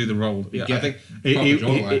do the role. Yeah, I think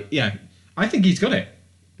I think he's got it.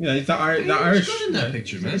 You know, that Irish. He's good in that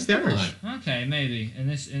picture, man. It's the Come Irish. on. Okay, maybe in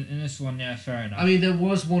this one, yeah, fair enough. I mean, there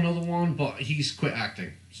was one other one, but he's quit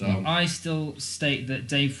acting. So I still state that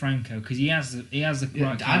Dave Franco, because he has the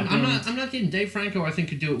right kind of I'm build. not kidding. Dave Franco, I think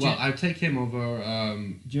could do it well. I'd take him over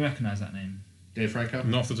Do you recognise that name? Dave Franco.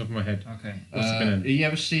 Not off the top of my head. Okay. What's it been in? You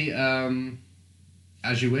ever see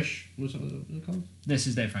As You Wish? What's it called? This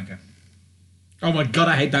is Dave Franco. Oh my god,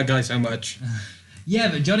 I hate that guy so much. Yeah,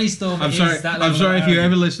 but Johnny Storm I'm is sorry. that I'm level sorry of if you're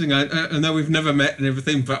ever arrogance. listening. I know we've never met and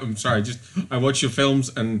everything, but I'm sorry. Just I watch your films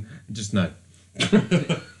and just no.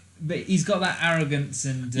 But he's got that arrogance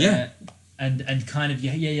and Yeah. and kind of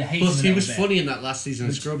you hate Plus, him a he was little bit. funny in that last season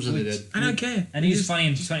of Scrubs that they did. I don't care. And he was funny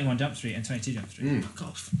in 21 Jump Street and 22 Jump Street. Fuck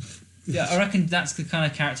off. Yeah, I reckon that's the kind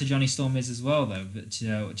of character Johnny Storm is as well, though, which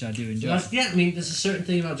I do enjoy. Yeah, I mean, there's a certain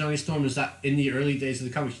thing about Johnny Storm is that in the early days of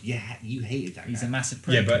the comics, you hated that He's guy. a massive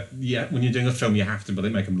prick. Yeah, but when you're doing a film, you have to, but they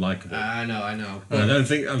make him likable. I know. And I don't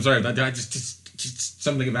think. I'm sorry. I just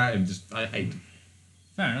something about him. Just I hate.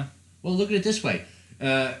 Fair enough. Well, look at it this way.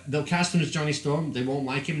 They'll cast him as Johnny Storm, they won't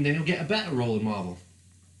like him, and then he'll get a better role in Marvel.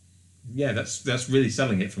 Yeah, that's really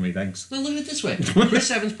selling it for me. Thanks. Well, look at it this way. Chris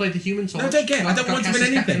Evans played the Human Torch. No, I don't care. I don't got want him cast in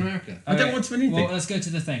as Captain anything. America. I don't want him in anything. Well, let's go to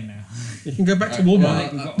the thing now. You can go back to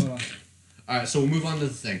Alright, Walmart. well, We've got Alright, so we'll move on to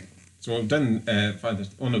the thing. So I've done. Find this.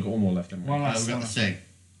 Oh no, got one more left. Haven't we? one We've last got one. the thing.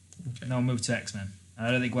 No, we'll move to X-Men. I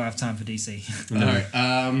don't think we'll have time for DC.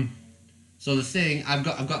 Alright, so the thing, I've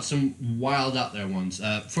got some wild out there ones.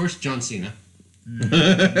 First, John Cena. He's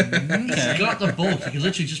Okay. got the bulk. You can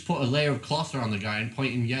literally just put a layer of cloth around the guy and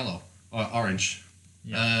point him yellow or orange.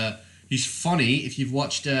 Yeah. He's funny if you've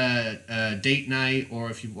watched Date Night, or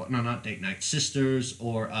if you've not Date Night, Sisters,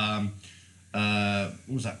 or what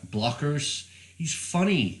was that, Blockers. he's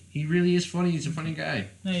funny. He really is funny. He's a funny guy.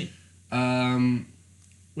 Hey.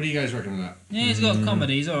 What do you guys reckon of that? Yeah, he's got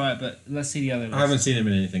comedy. He's all right, but let's see the other list. I haven't seen him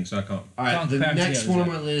in anything, so I can't. All right, Can't the compare him to next the one on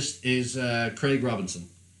others, my list is Craig Robinson.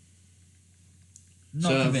 Not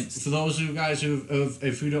So convinced. for those of you guys who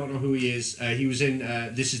don't know who he is, he was in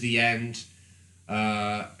This Is the End.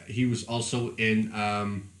 He was also in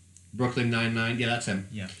Brooklyn Nine-Nine. Yeah, that's him.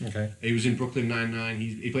 Yeah. Okay. He was in Brooklyn Nine-Nine.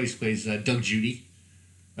 He plays Doug Judy,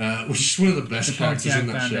 which is one of the best The characters in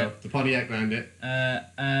Pontiac that show. Bandit. The Pontiac Bandit.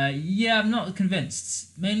 Yeah, I'm not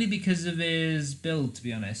convinced. Mainly because of his build, to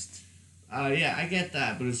be honest. Yeah, I get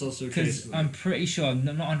that, but it's also a case Because I'm pretty sure, I'm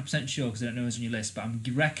not 100% sure because I don't know who's on your list, but I'm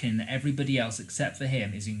reckoning that everybody else except for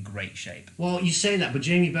him is in great shape. Well, you say that, but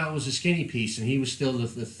Jamie Bell was a skinny piece, and he was still the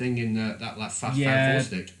thing in that fat Fan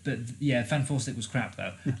Stick. But yeah, Fan Stick was crap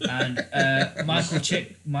though. And Michael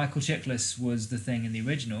Chiklis was the thing in the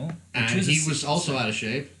original. And he was also out of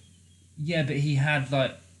shape. Yeah, but he had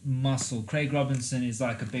like muscle. Craig Robinson is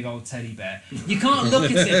like a big old teddy bear. You can't look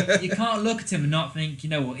at him. You can't look at him and not think, you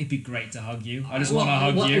know what? It'd be great to hug you. I just want to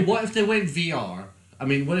hug you. What if they went VR? I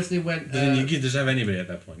mean, what if they went? Then you could just have anybody at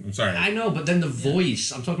that point. I'm sorry. I know, but then the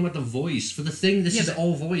voice. I'm talking about the voice for the thing. This is but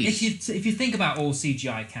all voice. If you think about all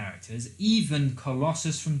CGI characters, even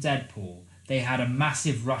Colossus from Deadpool, they had a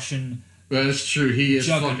massive Russian. Well, that's true. He is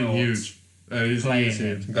Juggernaut fucking huge. He's playing huge.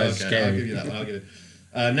 him. That's Okay, scary. I'll give you that one. I'll give it.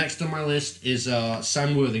 Next on my list is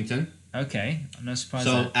Sam Worthington. Okay, I'm not surprised.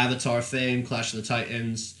 So there. Avatar fame, Clash of the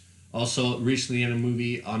Titans. Also recently in a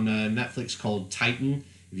movie on Netflix called Titan.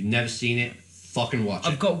 If you've never seen it, fucking watch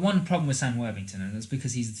I've it. got one problem with Sam Worthington, and that's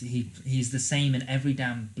because he's the same in every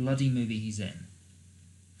damn bloody movie he's in.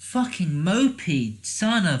 Fucking mopey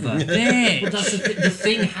son of a bitch. But that's the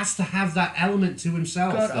thing has to have that element to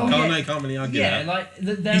himself. God, though. oh, yeah. I can't really argue Yeah, that.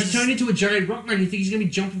 like He's turned into a giant rock man. You think he's gonna be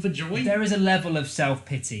jumping for joy? there is a level of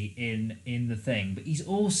self-pity in the thing, but he's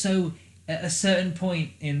also at a certain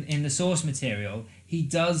point in the source material he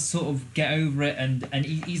does sort of get over it, and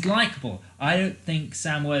he's likable. I don't think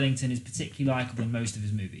Sam Worthington is particularly likable in most of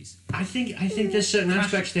his movies. I think there's certain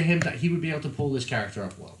aspects to him that he would be able to pull this character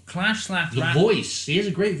up well. Clash slash The voice. He has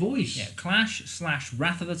a great voice. Yeah, Clash slash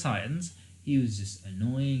Wrath of the Titans. He was just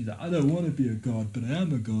annoying. That I don't want to be a god, but I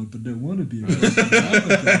am a god, but don't want to be a god. But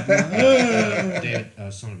I am a god.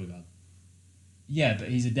 David, son of a god. Yeah, but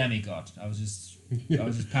he's a demigod. I was just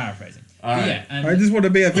paraphrasing. All But right. yeah, and, I just want to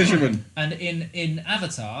be a fisherman. and in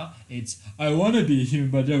Avatar, it's I want to be a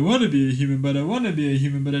human, but I don't want to be a human, but I want to be a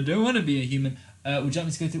human, but I don't want to be a human. Would you like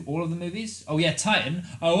me to go through all of the movies? Oh yeah, Titan.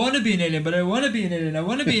 I want to be an alien, but I want to be an alien. I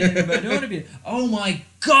want to be an alien, but I don't want to be. Oh my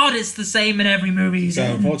God, it's the same in every movie he's So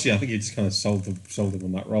in. unfortunately, I think you just kind of sold him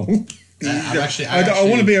on that role. I I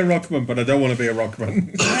want to be a rockman, but I don't want to be a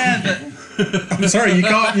rockman. Yeah, but I'm sorry, you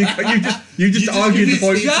can't. You just argued the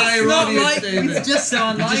point. just not like David. it's just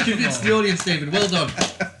so Just convinced the unlikable. audience, David. Well done.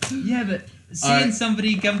 Yeah, but seeing Alright.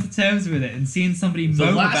 somebody come to terms with it and seeing somebody The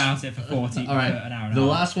moan last- about it for 40 All right. for an hour and The a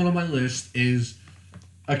half. last one on my list is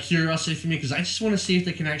a curiosity for me because I just want to see if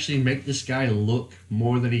they can actually make this guy look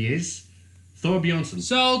more than he is. Thor Bjornsson.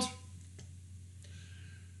 Sold.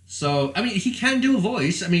 So I mean, he can do a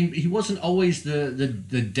voice. I mean, he wasn't always the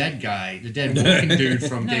dead guy, the dead walking dude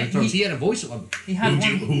from No, Game of Thrones. He had a voice at one. He had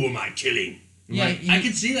one. Who am I killing? Yeah, Like, he- I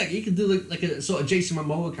could see that. He could do like a sort of Jason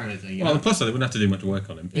Momoa kind of thing. You Well, know? plus they wouldn't have to do much work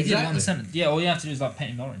on him. He did one Exactly. sentence. Yeah, all you have to do is like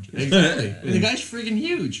paint him orange. Exactly. And the guy's friggin'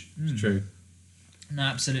 huge. It's true. No,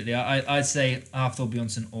 absolutely. I'd say Arthur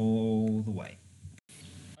Bjornsson all the way.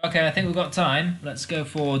 Okay, I think we've got time. Let's go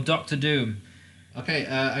for Doctor Doom. Okay,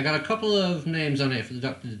 I got a couple of names on it for the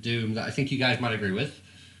Doctor Doom that I think you guys might agree with.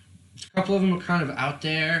 A couple of them are kind of out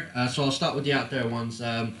there, so I'll start with the out there ones.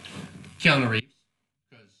 Keanu Reeves,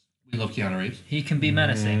 because we love Keanu Reeves. He can be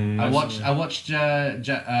menacing. I watched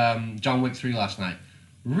John Wick 3 last night.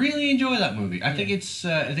 Really enjoy that movie. I think it's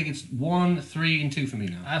 1, 3, and 2 for me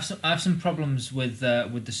now. I have some problems with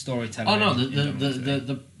the storytelling. Oh no, in John Wick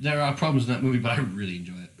 3. there are problems in that movie, but I really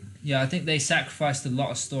enjoy it. Yeah, I think they sacrificed a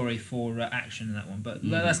lot of story for action in that one, but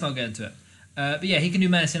let's not get into it. But yeah, he can do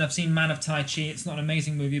menacing. I've seen Man of Tai Chi. It's not an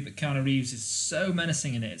amazing movie, but Keanu Reeves is so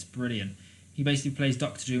menacing in it. It's brilliant. He basically plays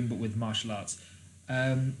Doctor Doom, but with martial arts.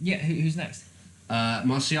 Yeah, who's next?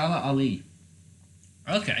 Marciala Ali.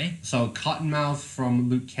 Okay. So Cottonmouth from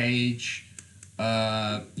Luke Cage.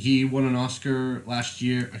 He won an Oscar last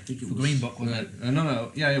year. I think it For was Green Book, wasn't it?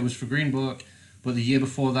 No. Yeah, it was for Green Book. But the year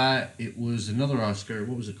before that, it was another Oscar.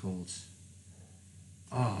 What was it called?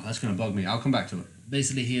 Oh, that's gonna bug me. I'll come back to it.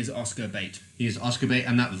 Basically, he is Oscar bait. He is Oscar bait,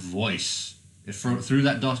 and that voice. Through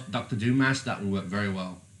that Doctor Doom mask, that would work very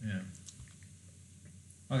well. Yeah.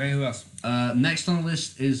 Okay, who else? Next on the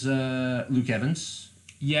list is Luke Evans.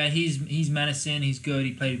 Yeah, he's menacing. He's good.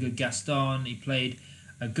 He played a good Gaston. He played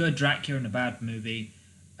a good Dracula in a bad movie.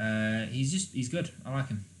 He's good. I like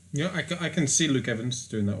him. Yeah, I can see Luke Evans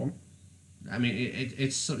doing that one. I mean,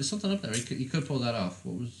 it's something up there. He could pull that off.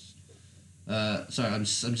 What was? Sorry, I'm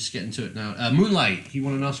just getting to it now. Moonlight. He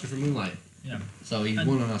won an Oscar for Moonlight. Yeah. So he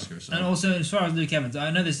won an Oscar. So. And also, as far as Luke Evans, I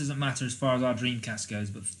know this doesn't matter as far as our Dreamcast goes,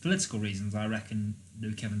 but for political reasons, I reckon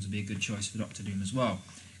Luke Evans would be a good choice for Doctor Doom as well,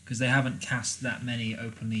 because they haven't cast that many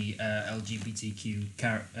openly LGBTQ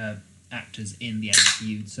actors in the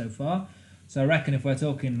MCU so far. So I reckon if we're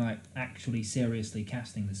talking like actually seriously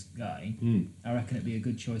casting this guy, I reckon it'd be a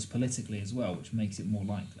good choice politically as well, which makes it more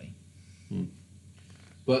likely.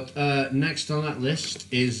 But next on that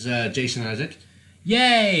list is Jason Isaac.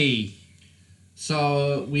 Yay!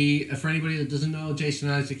 So for anybody that doesn't know, Jason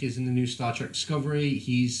Isaac is in the new Star Trek Discovery.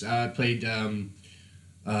 He's played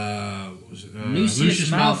Lucius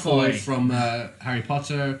Malfoy from Harry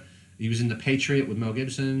Potter. He was in The Patriot with Mel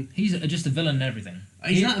Gibson. He's just a villain in everything.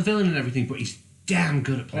 He's not a villain in everything, but he's damn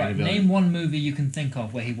good at playing a villain. Name one movie you can think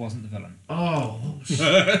of where he wasn't the villain. Oh,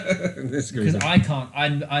 because I can't.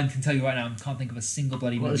 I can tell you right now, I can't think of a single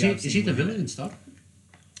bloody movie. Is he the villain in Star?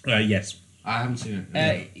 Yes. I haven't seen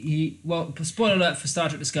it. Spoiler alert for Star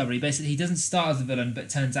Trek Discovery. Basically, he doesn't start as a villain, but it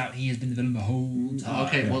turns out he has been the villain the whole time.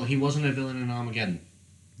 Okay, well, he wasn't a villain in Armageddon.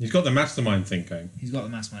 He's got the mastermind thing going. He's got the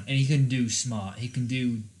mastermind, and he can do smart. He can do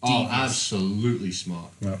devious. Oh, absolutely smart.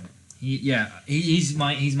 Well, he's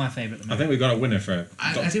my favourite. I think we got a winner for.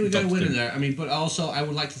 I think we got a winner there. I mean, but also I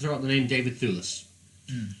would like to throw out the name David Thewlis.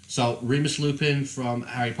 So Remus Lupin from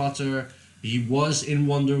Harry Potter. He was in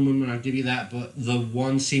Wonder Woman, I'll give you that. But the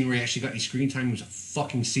one scene where he actually got any screen time was a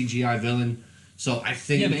fucking CGI villain. So I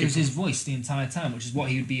think... Yeah, but it was his voice the entire time, which is what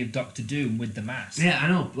he would be of Doctor Doom with the mask. Yeah, I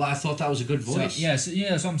know, but I thought that was a good voice. So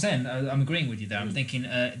that's what I'm saying. I'm agreeing with you there. I'm thinking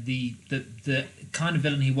the kind of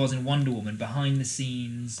villain he was in Wonder Woman, behind the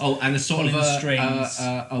scenes. Oh, and it's sort of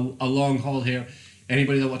a long haul here.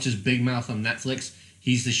 Anybody that watches Big Mouth on Netflix,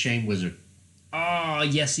 he's the Shane Wizard. Oh,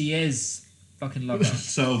 yes, he is. Fucking love that.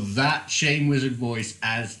 So that Shane Wizard voice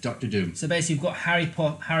as Doctor Doom. So basically, you've got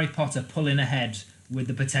Harry Potter pulling ahead with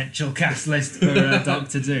the potential cast list for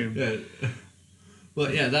Doctor Doom. Yeah.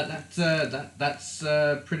 Well, yeah, that's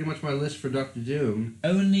pretty much my list for Doctor Doom.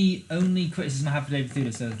 Only criticism I have for David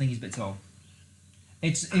Thewlis, so I think he's a bit tall.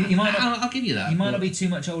 I'll give you that. He might not be too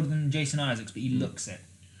much older than Jason Isaacs, but he looks it.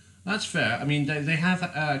 That's fair. I mean, they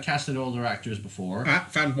have casted older actors before. I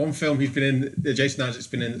found one film he's been in, Jason Isaac's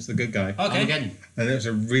been in, that's the good guy. Okay. Armageddon. And it was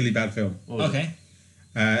a really bad film. Okay.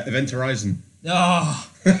 Event Horizon. Oh.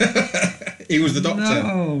 He was the Doctor.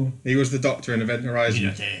 No. He was the Doctor in Event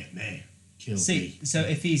Horizon. See, so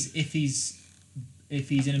if he's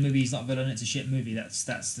in a movie he's not a villain, it's a shit movie. That's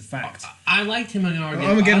the fact. I liked him in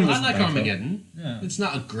Armageddon. I like Armageddon. Yeah. It's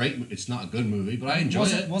not a good movie, but I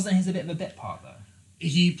enjoyed it. Wasn't his a bit of a bit part though?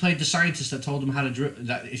 He played the scientist that told him how to drill.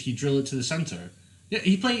 That if you drill it to the center. Yeah,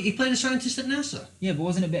 he played a scientist at NASA. Yeah, but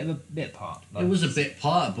wasn't it a bit of a bit part? It was a bit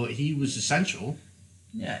part, but he was essential.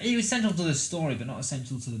 Yeah, he was essential to the story, but not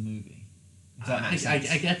essential to the movie. I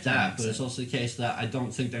get that, but it's also the case that I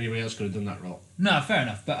don't think anybody else could have done that role. No, fair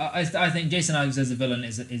enough. But I think Jason Isaacs as a villain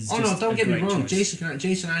is oh no, don't get me wrong. Choice.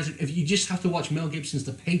 Jason Isaac. If you just have to watch Mel Gibson's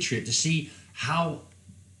The Patriot to see how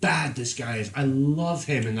bad this guy is, I love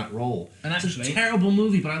him in that role. And actually, it's a terrible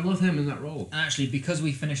movie, but I love him in that role. And actually, because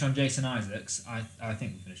we finished on Jason Isaacs, I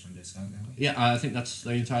think we finished on Jason Isaacs. Yeah, I think that's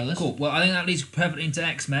the entire list. Cool. Well, I think that leads perfectly into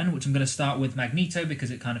X-Men, which I'm going to start with Magneto because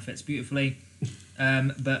it kind of fits beautifully.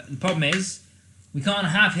 But the problem is, we can't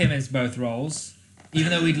have him as both roles, even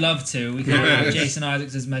though we'd love to. We can't have Jason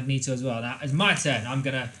Isaacs as Magneto as well. Now, it's my turn. I'm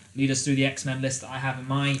going to lead us through the X-Men list that I have in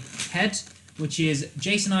my head, which is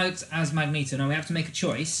Jason Isaacs as Magneto. Now, we have to make a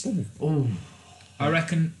choice. Oh. I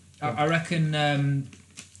reckon what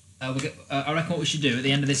we should do at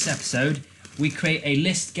the end of this episode, we create a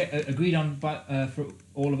list agreed on for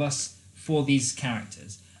all of us for these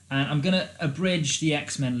characters. And I'm going to abridge the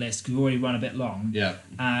X-Men list because we've already run a bit long. Yeah.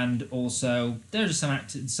 And also, there are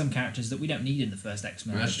some characters that we don't need in the first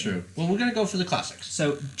X-Men. That's true. Well, we're going to go for the classics.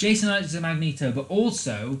 So, Jason Isaacs and Magneto, but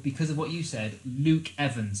also, because of what you said, Luke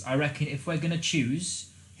Evans. I reckon if we're going to choose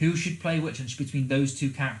who should play which between those two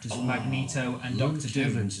characters, Magneto and Doctor Doom.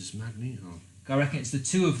 Luke Evans is Magneto. I reckon it's the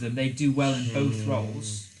two of them. They do well in both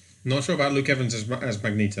roles. Not sure about Luke Evans as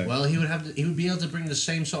Magneto. Well, he would be able to bring the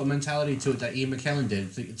same sort of mentality to it that Ian McKellen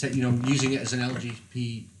did. Using it as an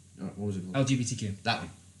LGBT. What was it called? LGBTQ. That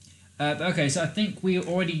one. Okay, so I think we're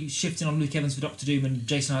already shifting on Luke Evans for Doctor Doom and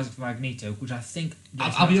Jason Isaacs for Magneto, which I think...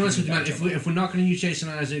 I'll be honest with you, man. If we're not going to use Jason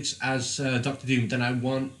Isaacs as Doctor Doom, then I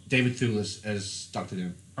want David Thewlis as Doctor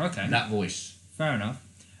Doom. Okay. That voice. Fair enough.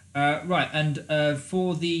 Right, and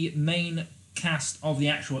for the main cast of the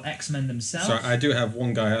actual X-Men themselves. So I do have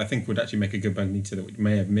one guy I think would actually make a good Magneto that we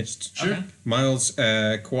may have missed. Sure. Okay. Miles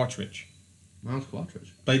Quaritch. Miles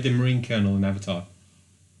Quaritch. Played the Marine Colonel in Avatar.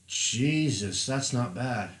 Jesus, that's not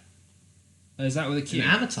bad. Is that with a Q? An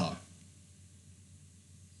Avatar.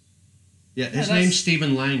 Yeah, his that's- name's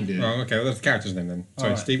Stephen Lang, dude. Oh, okay. Well, that's the character's name then.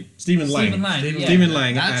 Sorry, Alright. Stephen Lang. Stephen Lang. Yeah. Stephen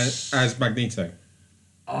Lang That's- as Magneto.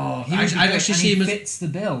 Oh, He would be I good, actually and see he him as. fits the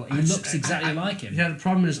bill. He looks exactly like him. Yeah, the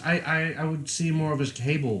problem is I would see him more of as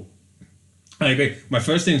Cable. I agree. My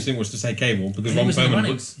first instinct was to say Cable because He Ron was in the Perlman.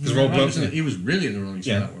 runnings. Because He Ron was in Perlman. He was really in the runnings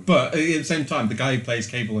for Yeah, that one. but at the same time, the guy who plays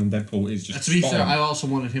Cable in Deadpool is just. To be spot fair, on. I also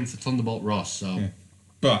wanted him for Thunderbolt Ross, so. Yeah.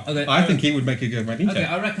 But Okay, I think he would make a good Magneto. Okay,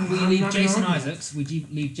 I reckon we I'm leave not Jason gonna Isaacs. We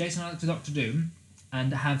leave Jason Isaacs to Doctor Doom,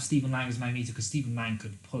 and have Stephen Lang as Magneto because Stephen Lang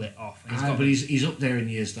could pull it off. And But he's up there in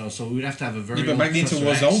years, though, so we'd have to have a very. Yeah, but old Magneto Professor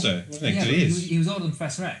was X. older, wasn't he? yeah, 'Cause but he is. he was older than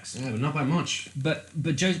Professor X. Yeah, but not by much. But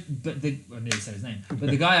the I nearly said his name.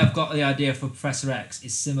 But the guy I've got the idea for Professor X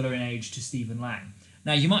is similar in age to Stephen Lang.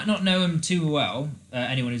 Now you might not know him too well,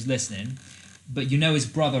 anyone who's listening, but you know his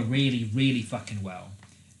brother really, really fucking well.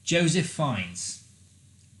 Joseph Fiennes.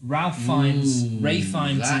 Ralph Fiennes. Ray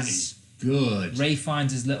Fiennes that is is good. Ray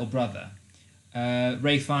Fiennes' his little brother.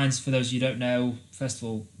 Ray Fiennes, for those you don't know, first of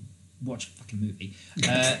all, watch a fucking movie.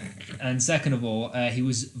 And second of all, he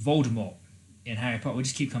was Voldemort in Harry Potter. We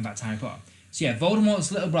just keep coming back to Harry Potter. So yeah,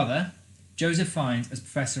 Voldemort's little brother, Joseph Fiennes, as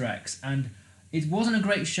Professor X. And it wasn't a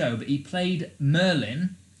great show, but he played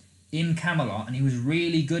Merlin in Camelot, and he was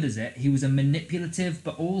really good as it. He was a manipulative,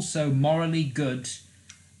 but also morally good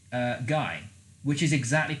guy, which is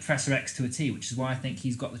exactly Professor X to a T, which is why I think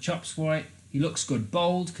he's got the chops for it. He looks good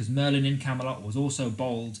bold, because Merlin in Camelot was also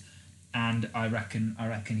bold, and I reckon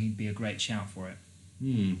he'd be a great shout for it.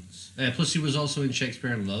 Plus, he was also in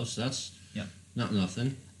Shakespeare in Love, so that's not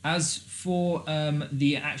nothing. As for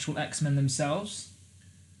the actual X-Men themselves,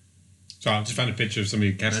 So I just found a picture of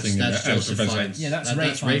somebody casting That's as Joseph Professor Fiennes. X. Yeah, that's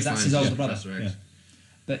Ray Fiennes, that's his older brother. Professor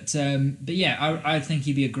X. but yeah, I think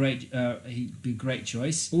he'd be a great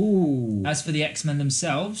choice. Ooh. As for the X-Men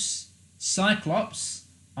themselves, Cyclops,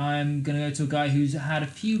 I'm going to go to a guy who's had a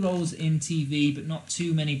few roles in TV, but not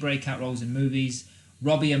too many breakout roles in movies.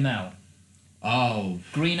 Robbie Amell. Oh,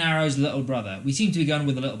 Green Arrow's little brother. We seem to be going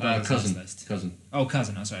with the little brother on cousin. this list. Cousin. Oh,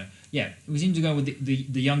 cousin, oh, sorry. Yeah, we seem to go with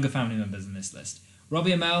the younger family members in this list.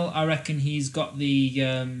 Robbie Amell, I reckon he's got the...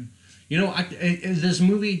 You know, there's a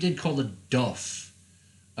movie he did called The Duff,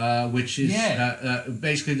 which is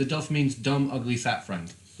basically the Duff means dumb, ugly, fat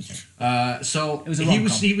friend. So It was a he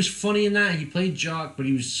rom-com. was funny in that. He played Jock, but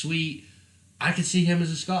he was sweet. I could see him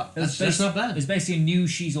as a Scott. That's not bad. It's basically a new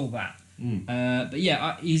She's All That. But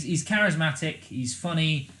yeah, he's charismatic, he's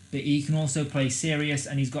funny, but he can also play serious,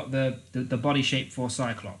 and he's got the body shape for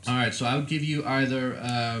Cyclops. All right, so I would give you either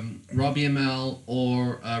Robbie Amell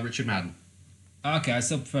or Richard Madden. Okay, I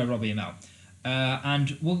still prefer Robbie Amell.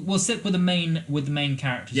 And we'll stick with the main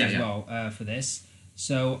characters as well for this.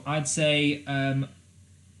 So I'd say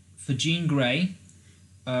for Jean Grey,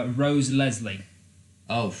 Rose Leslie.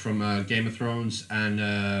 Oh, from Game of Thrones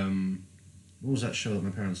and what was that show that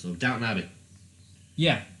my parents loved? Downton Abbey.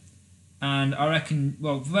 Yeah. And I reckon,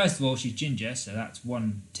 well, first of all, she's ginger, so that's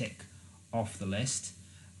one tick off the list.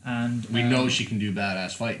 And We know she can do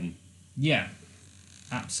badass fighting. Yeah,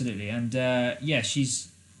 absolutely. And yeah,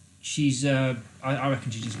 she's I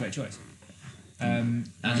reckon she's just a great choice. As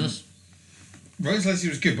us. Rose Leslie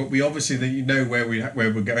was good, but we obviously know where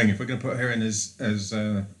we're going. If we're going to put her in as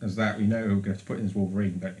that, we know we're going to have to put in as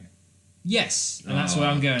Wolverine, don't you? Yes, and that's what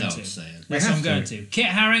I'm going don't to. say it. That's what I'm going to. Kit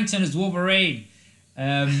Harington as Wolverine.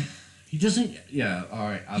 He doesn't. Yeah. All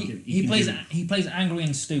right. He plays angry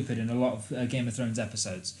and stupid in a lot of Game of Thrones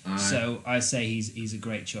episodes. All right. So I say he's a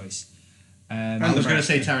great choice. I was going to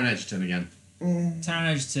say Taron Egerton again. Taron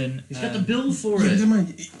Egerton. He's got the build for it. Can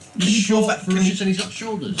he pull that? and he's got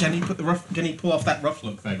shoulders. Can he pull off that rough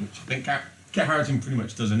look thing, which I think Kit Harington pretty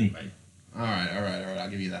much does anyway? All right. I'll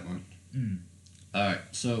give you that one. All right.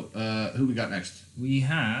 So who we got next? We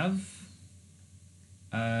have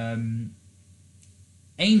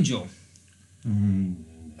Angel.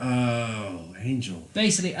 Oh, Angel.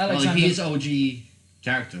 Basically, Well, Alexander. he is OG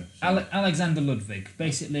character. So. Alexander Ludwig,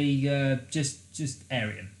 basically just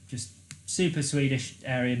Aryan, just super Swedish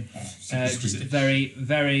Aryan, just very,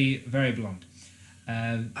 very, very blonde.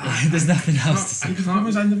 There's nothing else to say. And the problem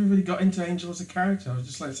is I never really got into Angel as a character. I was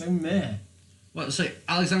just like so meh. What? So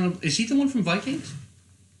Alexander is he the one from Vikings?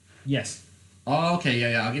 Yes. Oh, okay,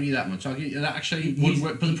 yeah, I'll give you that much. I'll give you that. Actually, would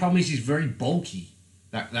work, but the problem is he's very bulky.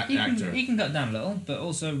 That actor. He can cut down a little, but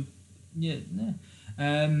also, yeah.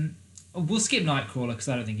 we'll skip Nightcrawler because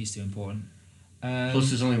I don't think he's too important. Plus,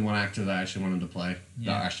 there's only one actor that I actually wanted to play.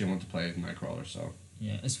 Yeah. That I actually want to play Nightcrawler. So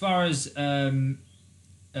Yeah. As far as the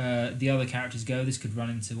other characters go, this could run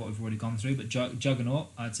into what we've already gone through. But Juggernaut,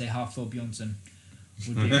 I'd say Half-Thor Bjornsson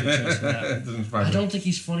would be a good choice for that. I don't think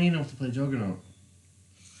he's funny enough to play Juggernaut.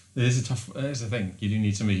 It is a tough. It's the thing. You do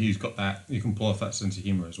need somebody who's got that. You can pull off that sense of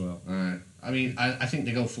humour as well. I mean, I think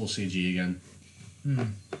they go full CG again.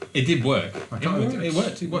 It did work. It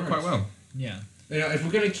worked quite well. Yeah. You know, if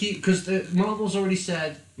we're going to keep... Because Marvel's already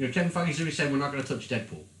said... You know, Kevin Feige's already said we're not going to touch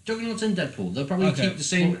Deadpool. Juggernaut's in Deadpool. They'll probably keep the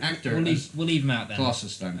same actor We'll leave him out then.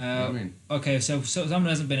 Colossus then. You know what I mean? Okay, so someone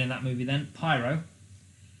hasn't been in that movie then. Pyro.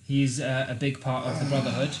 He's a big part of the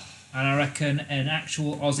Brotherhood. And I reckon an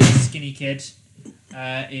actual Aussie skinny kid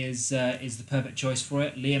is the perfect choice for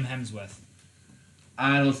it. Liam Hemsworth.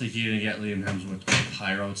 I don't think you're going to get Liam Hemsworth to play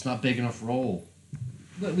Pyro. It's not a big enough role.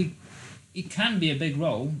 But it can be a big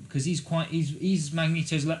role because he's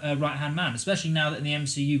Magneto's right hand man, especially now that in the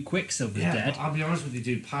MCU Quicksilver's dead. But I'll be honest with you,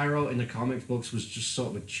 dude. Pyro in the comic books was just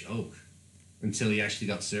sort of a joke until he actually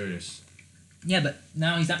got serious. Yeah, but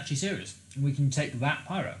now he's actually serious, and we can take that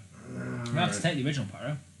Pyro. We have to take the original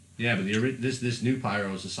Pyro. Yeah, but this new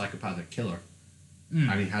Pyro is a psychopathic killer,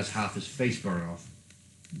 and he has half his face burned off.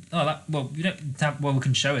 Oh, we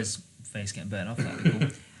can show his face getting burnt off. That'd be cool.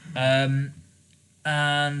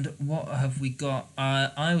 And what have we got?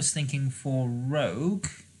 I was thinking for Rogue,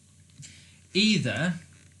 either.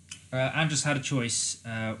 I just had a choice,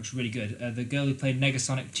 which is really good. The girl who played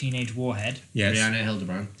Negasonic Teenage Warhead. Yes. Brianna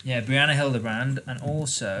Hildebrand. Yeah, Brianna Hildebrand, and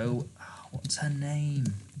also what's her name?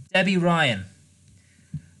 Debbie Ryan,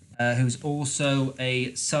 who's also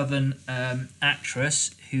a Southern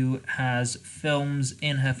actress who has films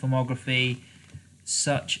in her filmography,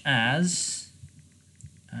 such as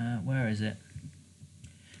where is it?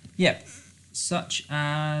 Yep, such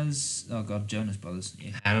as Jonas Brothers.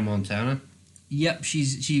 Yeah. Hannah Montana. Yep,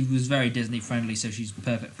 she was very Disney friendly, so she's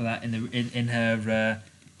perfect for that in her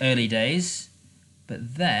early days.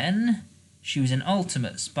 But then she was in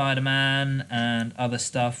Ultimate Spider-Man and other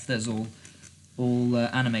stuff. There's all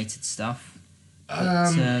animated stuff.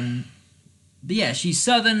 But yeah, she's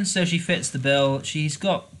Southern, so she fits the bill. She's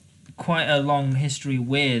got quite a long history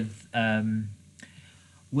with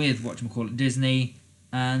whatchamacallit, Disney.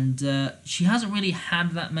 And she hasn't really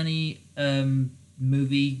had that many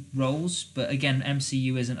movie roles, but again,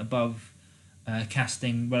 MCU isn't above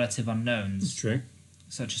casting relative unknowns. It's true.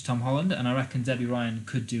 Such as Tom Holland, and I reckon Debbie Ryan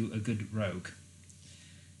could do a good Rogue.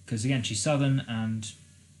 Because again, she's Southern and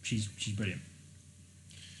she's brilliant.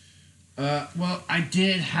 Well, I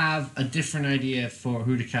did have a different idea for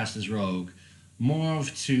who to cast as Rogue, more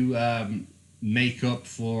of to make up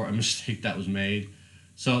for a mistake that was made.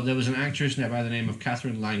 So there was an actress by the name of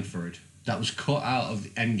Catherine Langford that was cut out of the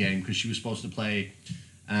Endgame because she was supposed to play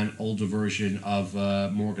an older version of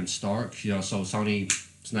Morgan Stark. You know, so Sony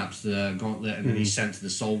snaps the gauntlet and then he's sent to the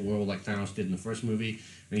Soul World like Thanos did in the first movie,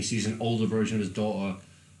 and he sees an older version of his daughter.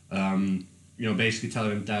 You know, basically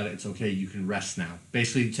telling him, Dad, it's okay, you can rest now.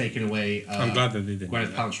 Basically taking away I'm glad that they did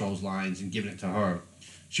Gwyneth Paltrow's lines and giving it to her.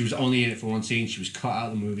 She was only in it for one scene. She was cut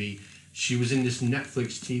out of the movie. She was in this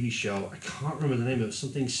Netflix TV show. I can't remember the name of it.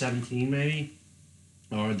 Something 17 maybe?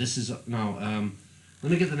 Or this is... No,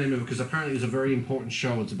 let me get the name of it because apparently it was a very important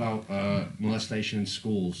show. It's about molestation in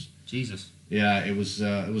schools. Jesus. Yeah, it was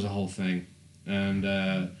a whole thing. And...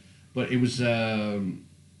 but it was... you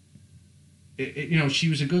know, she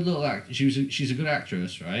was a good little act. She's a good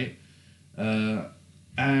actress, right?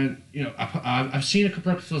 And you know, I've seen a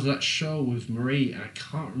couple episodes of that show with Marie, and I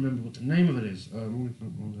can't remember what the name of it is.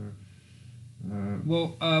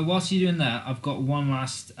 Well, whilst you're doing that, I've got one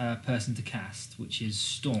last person to cast, which is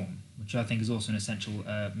Storm, which I think is also an essential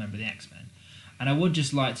member of the X-Men. And I would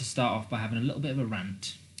just like to start off by having a little bit of a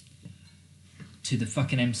rant to the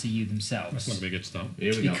fucking MCU themselves. That's not a good start.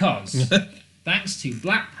 Here we because thanks to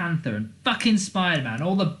Black Panther and fucking Spider-Man,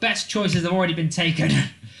 all the best choices have already been taken.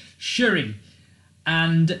 Shuri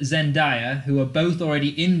and Zendaya, who are both already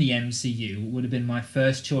in the MCU, would have been my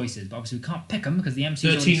first choices. But obviously we can't pick them because the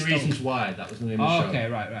MCU 13 Reasons Why, that was the name of the show. Okay,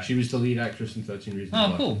 right. She was the lead actress in 13 Reasons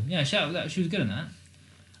Why. Oh, cool. Yeah, she was good in that.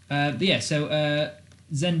 But yeah, so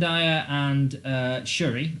Zendaya and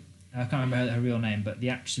Shuri, I can't remember her real name, but the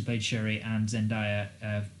actress who played Shuri and Zendaya,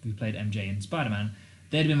 who played MJ in Spider-Man,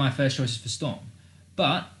 they'd have been my first choices for Storm.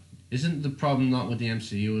 But... Isn't the problem not with the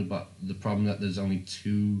MCU, but the problem that there's only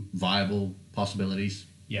two viable possibilities?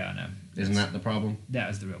 Yeah, I know. Isn't that the problem? That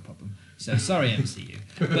is the real problem. So, sorry, MCU.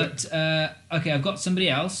 But, okay, I've got somebody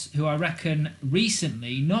else who I reckon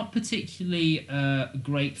recently, not particularly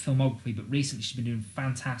great filmography, but recently she's been doing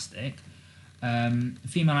fantastic. a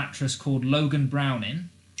female actress called Logan Browning.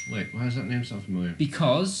 Wait, why does that name sound familiar?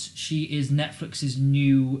 Because she is Netflix's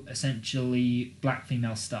new, essentially, black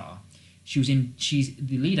female star. She's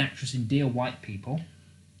the lead actress in Dear White People.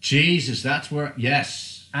 Jesus, that's where...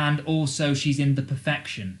 Yes. And also she's in The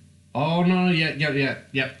Perfection. Oh, no,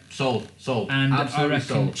 yeah. Sold. And Absolutely I reckon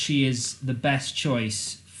sold. she is the best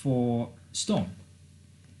choice for Storm.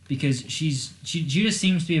 Because she just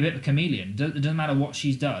seems to be a bit of a chameleon. It doesn't matter what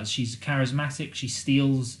she does. She's charismatic. She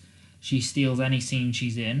steals any scene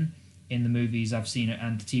she's in the movies I've seen her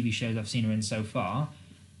and the TV shows I've seen her in so far.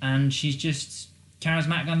 And she's just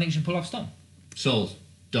charismatic. I think she can pull off Storm. Sold.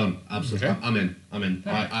 Done. Absolutely. Okay. I'm in. Okay.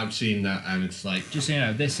 I've seen that, and it's like... Just so you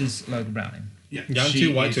know, this is Logan Browning. Yeah, Yeah, I'm she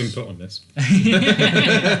too white to is- input on this.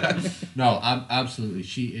 No, absolutely.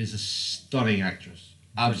 She is a stunning actress.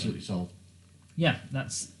 Absolutely sold. Yeah,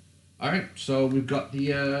 that's... All right, so we've got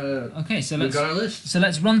the... Okay, so we've got our list. So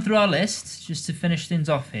let's run through our list, just to finish things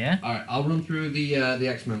off here. All right, I'll run through the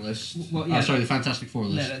X-Men list. Well, yeah. Sorry, the Fantastic Four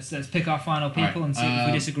Yeah, list. let's pick our final people Alright, and see if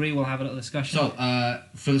we disagree. We'll have a little discussion. So,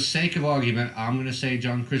 for the sake of argument, I'm going to say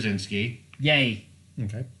John Krasinski. Yay.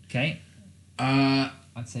 Okay. Okay. Would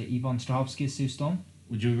I'd say Yvonne Strahovski as Sue Storm.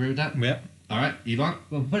 you agree with that? Yeah. All right, Yvonne?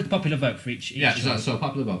 Well, put a popular vote for each. Yeah, choice. so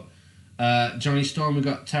popular vote. Johnny Storm, we've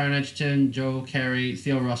got Taron Egerton, Joe Carey,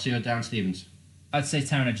 Theo Rossi, or Dan Stevens. I'd say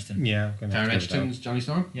Taron Egerton. Yeah. I'm gonna have Taron to go with that. Egerton's Johnny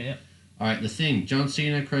Storm. Yeah. All right, The Thing, John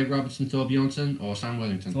Cena, Craig Robertson, Thor Bjornsson, or Sam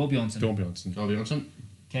Worthington. Thor Bjornsson. Dawn Bjornsson. Thor Bjornsson.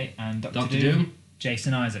 Okay, and Doctor Doctor Doom. Doom.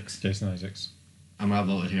 Jason Isaacs. Jason Isaacs. I'm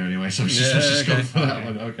outvoted here anyway, so let's Yeah, just go okay. for that Okay.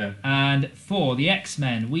 one. Okay. And for the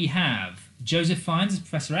X-Men, we have Joseph Fiennes as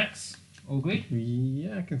Professor X. All agreed?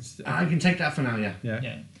 Yeah, I can take that for now, yeah.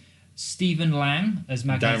 Yeah. Stephen Lang as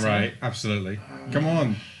Magneto. Damn right. Absolutely. Come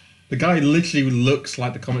on. The guy literally looks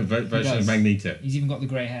like the comic version does. of Magneto. He's even got the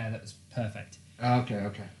grey hair. That's perfect. Okay.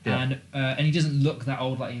 Yeah. And he doesn't look that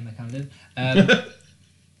old like Ian McKellen did.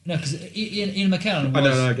 No, because Ian McKellen I know,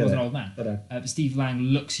 I was get an it. old man. I know. But Steve Lang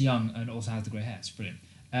looks young and also has the grey hair. It's brilliant.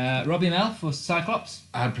 Robbie Amell for Cyclops.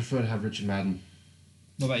 I'd prefer to have Richard Madden.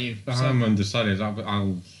 What about you? So, I'm undecided.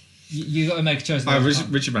 I'll you got to make a choice.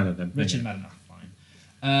 Richard Madden then. Richard Madden. Oh,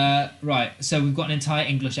 fine. Right, so we've got an entire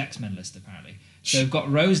English X-Men list apparently. So we've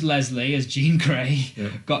got Rose Leslie as Jean Grey, Yeah.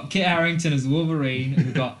 got Kit Harington as Wolverine,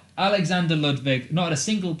 we've got Alexander Ludwig, not a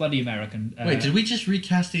single bloody American. Wait, did we just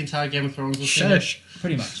recast the entire Game of Thrones list? here? Shush.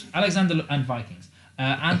 Pretty much. And Vikings.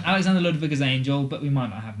 And Alexander Ludwig as Angel, but we might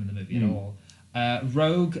not have him in the movie at all.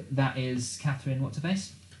 Rogue, that is Catherine, what's her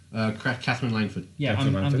face? Catherine Langford. Yeah,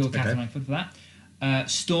 Catherine I'm Langford, good with Catherine okay. Langford for that.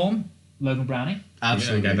 Storm, Logan Browning.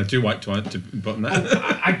 Absolutely. Again, they're too white to button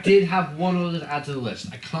that. I did have one other to add to the list.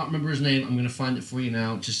 I can't remember his name. I'm going to find it for you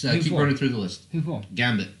now. Just Who keep for? running through the list. Who for?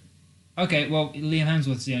 Gambit. Okay, well, Liam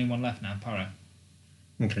Hemsworth's the only one left now, Para.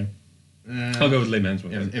 Okay. I'll go with Liam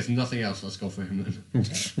Hemsworth. then. If nothing else, let's go for him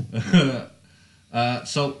then.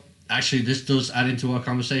 So, actually, this does add into our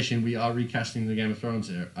conversation. We are recasting the Game of Thrones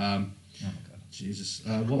here. Oh my god. Jesus.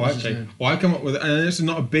 What Well, was his actually, name? I come up with, and this is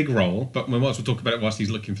not a big role, but we might as well talk about it whilst he's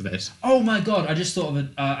looking for this. Oh my god, I just thought of it.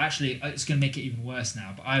 Actually, it's going to make it even worse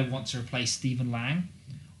now, but I want to replace Stephen Lang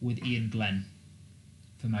with Ian Glenn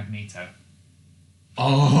for Magneto.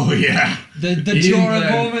 Oh, yeah. The Ian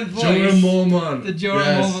Jorah Glenn. Mormont voice. Jorah Mormont. The Jorah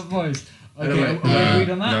Yes. Mormont voice. Anyway, Okay, are we agreed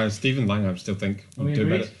on that? No, Stephen Lang, I still think Are we would do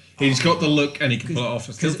agreed? better. He's got the look and he can pull it off.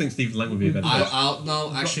 I still think Stephen Lang would be a better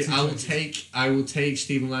choice. I will take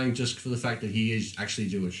Stephen Lang just for the fact that he is actually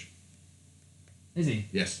Jewish. Is he?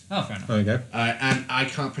 Yes. Oh, fair enough. There we go. And I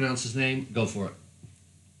can't pronounce his name. Go for it.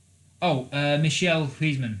 Oh, Michelle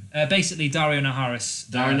Huisman. Basically, Dario Naharis.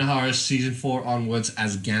 Darren Naharis, season 4 onwards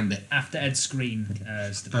as Gambit. After Ed Screen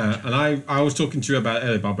as departure. And I was talking to you about it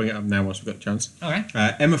earlier, but I'll bring it up now once we've got a chance. Okay.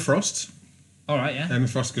 Emma Frost. Alright, yeah. Emma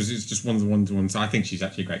Frost, because it's just one of the ones I think she's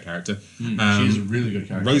actually a great character. She's a really good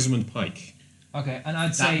character. Rosamund Pike. Okay, and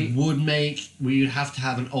I'd That say... would make... We'd have to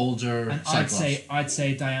have an older And Cyclops. I'd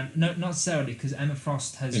say Diane. No, not necessarily, because Emma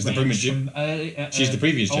Frost has Is the ranged previous from early. She's the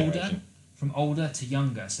previous older, generation. from older to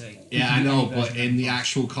younger. So it Yeah, could I be know, any but version in of the Frost.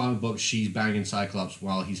 actual comic book, she's banging Cyclops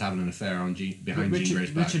while he's having an affair on behind Jean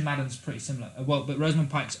Grey's back. Richard Madden's pretty similar. Well, but Rosamund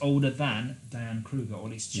Pike's older than Diane Kruger, or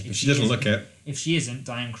at least Yeah, if but she doesn't look isn't- it. If she isn't,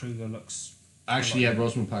 Diane Kruger looks. Actually, yeah,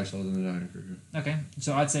 Rosamund Pike's older than Diane Kruger. Okay,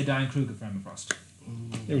 so I'd say Diane Kruger for Emma Frost.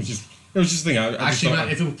 It was just a thing. I just Actually,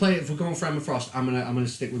 thought- man, if we're going for Emma Frost, I'm gonna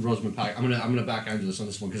stick with Rosamund Pike. I'm gonna back Angelus on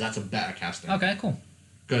this one because that's a better casting. Okay, cool.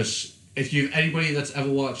 Because if you anybody that's ever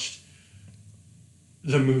watched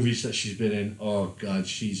the movies that she's been in, oh god,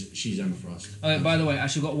 she's Emma Frost. By the way, I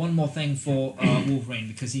actually got one more thing for Wolverine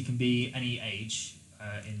because he can be any age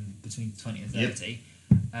in between 20 and 30.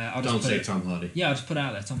 I'll just Don't put say it, Tom Hardy. Yeah, I'll just put it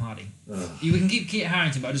out there, Tom Hardy. Ugh. We can keep Kit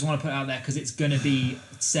Harington, but I just want to put it out there because it's going to be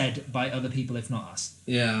said by other people, if not us.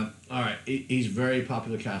 Yeah, alright. He's very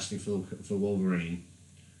popular casting for Wolverine.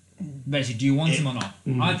 Basically, do you want him or not?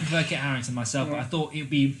 I prefer Kit Harington myself, but I thought it'd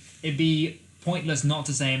be pointless not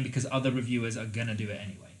to say him because other reviewers are going to do it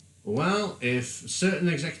anyway. Well, if certain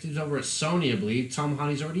executives over at Sony, I believe, Tom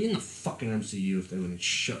Hardy's already in the fucking MCU if they wouldn't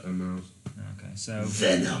shut their mouths. Okay, so...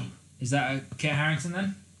 Venom! Is that a Kit Harington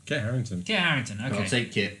then? Kit Harington. Kit Harington, okay. I'll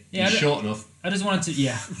take Kit. Yeah, He's short enough. I just wanted to...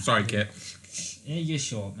 Yeah. Sorry, Kit. Yeah, you're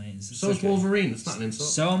short, mate. It's So is okay. Wolverine. It's not an insult.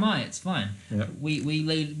 So am I. It's fine. Yeah. We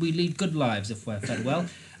lead good lives if we're fed well.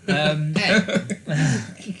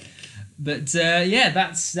 But yeah,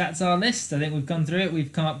 that's our list. I think we've gone through it.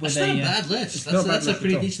 We've come up with That's not a bad list. That's a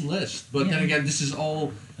pretty decent list. But Yeah. then again, this is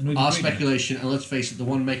all And we've our agreed. speculation. And let's face it, the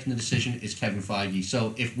one making the decision is Kevin Feige.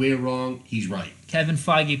 So if we're wrong, he's right. Kevin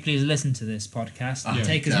Feige, please listen to this podcast and Yeah,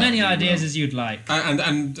 take as many definitely ideas will. as you'd like.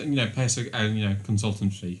 And you know, pay us a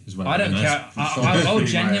consultant fee as well. I don't Nice. care. I would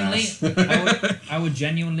genuinely, I would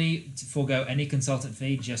genuinely forego any consultant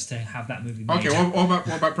fee just to have that movie made. Okay, what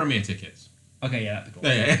about premiere tickets? Okay, yeah, that'd be cool.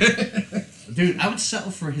 Yeah. Dude, I would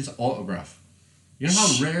settle for his autograph. You know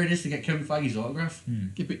how rare it is to get Kevin Feige's autograph?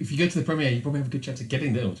 Yeah, but if you go to the premiere, you probably have a good chance of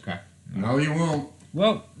getting the autograph No, you won't.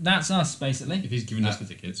 Well, that's us basically. if he's giving us the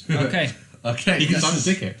tickets. Okay, Okay. He can this sign the is-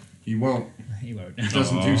 ticket. He won't. he won't. He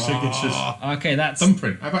doesn't do signatures. Okay, that's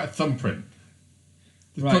Thumbprint. How about a thumbprint?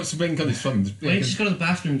 Just Right. put something on his thumb. Why don't you just go to the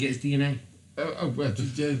bathroom and get his DNA?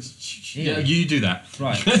 Yeah, you do that.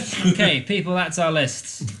 right. Okay, people, that's our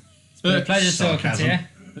list. It's been a pleasure talking to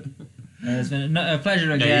you. It's been a pleasure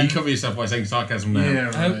Yeah, again. you cover yourself by saying sarcasm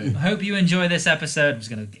now. Hope you enjoy this episode. I'm just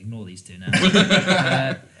going to ignore these two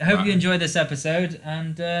now. Hope you enjoy this episode,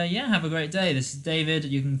 and yeah, have a great day. This is David.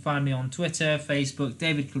 You can find me on Twitter, Facebook,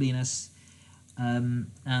 David Kalinas, and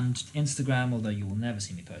Instagram, although you will never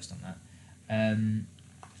see me post on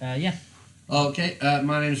that. Yeah. Okay,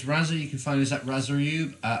 my name's Razza. You can find us at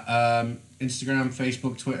Razzarube at Instagram,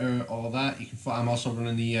 Facebook, Twitter, all that. You can. I'm also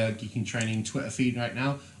running the Geeking Training Twitter feed right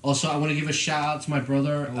now. Also, I want to give a shout out to my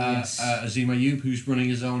brother Azim Ayub, who's running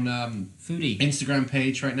his own Foodie. Instagram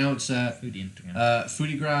page right now. It's Foodie Instagram.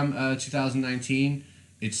 Foodiegram 2019.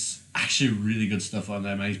 It's actually really good stuff on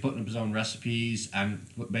there, man. He's putting up his own recipes and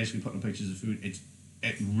basically putting up pictures of food.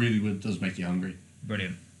 It really does make you hungry.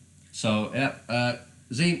 Brilliant. So yeah,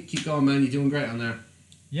 Zine, keep going, man. You're doing great on there.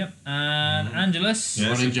 Yep. And Angelus. Yeah.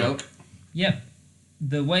 Running super. joke. Yep.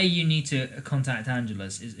 The way you need to contact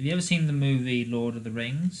Angelus is, have you ever seen the movie Lord of the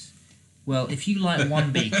Rings? Well, if you light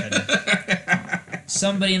one beacon,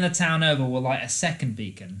 somebody in the town over will light a second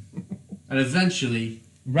beacon. And eventually,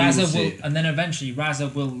 Eventually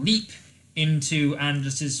Razza will leap into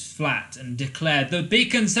Angelus's flat and declare, "The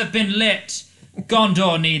beacons have been lit.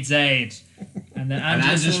 Gondor needs aid." And then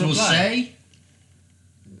Angelus will reply, say,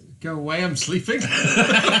 Go away, I'm sleeping.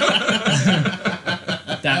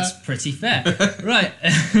 "That's pretty fair." Right.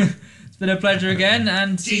 It's been a pleasure again,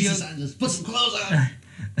 and see you. Jesus, Angelus, put some clothes on.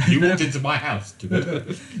 You walked into my house.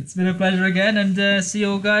 It's been a pleasure again, and see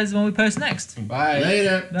you all guys when we post next. Bye.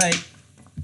 Later. Bye.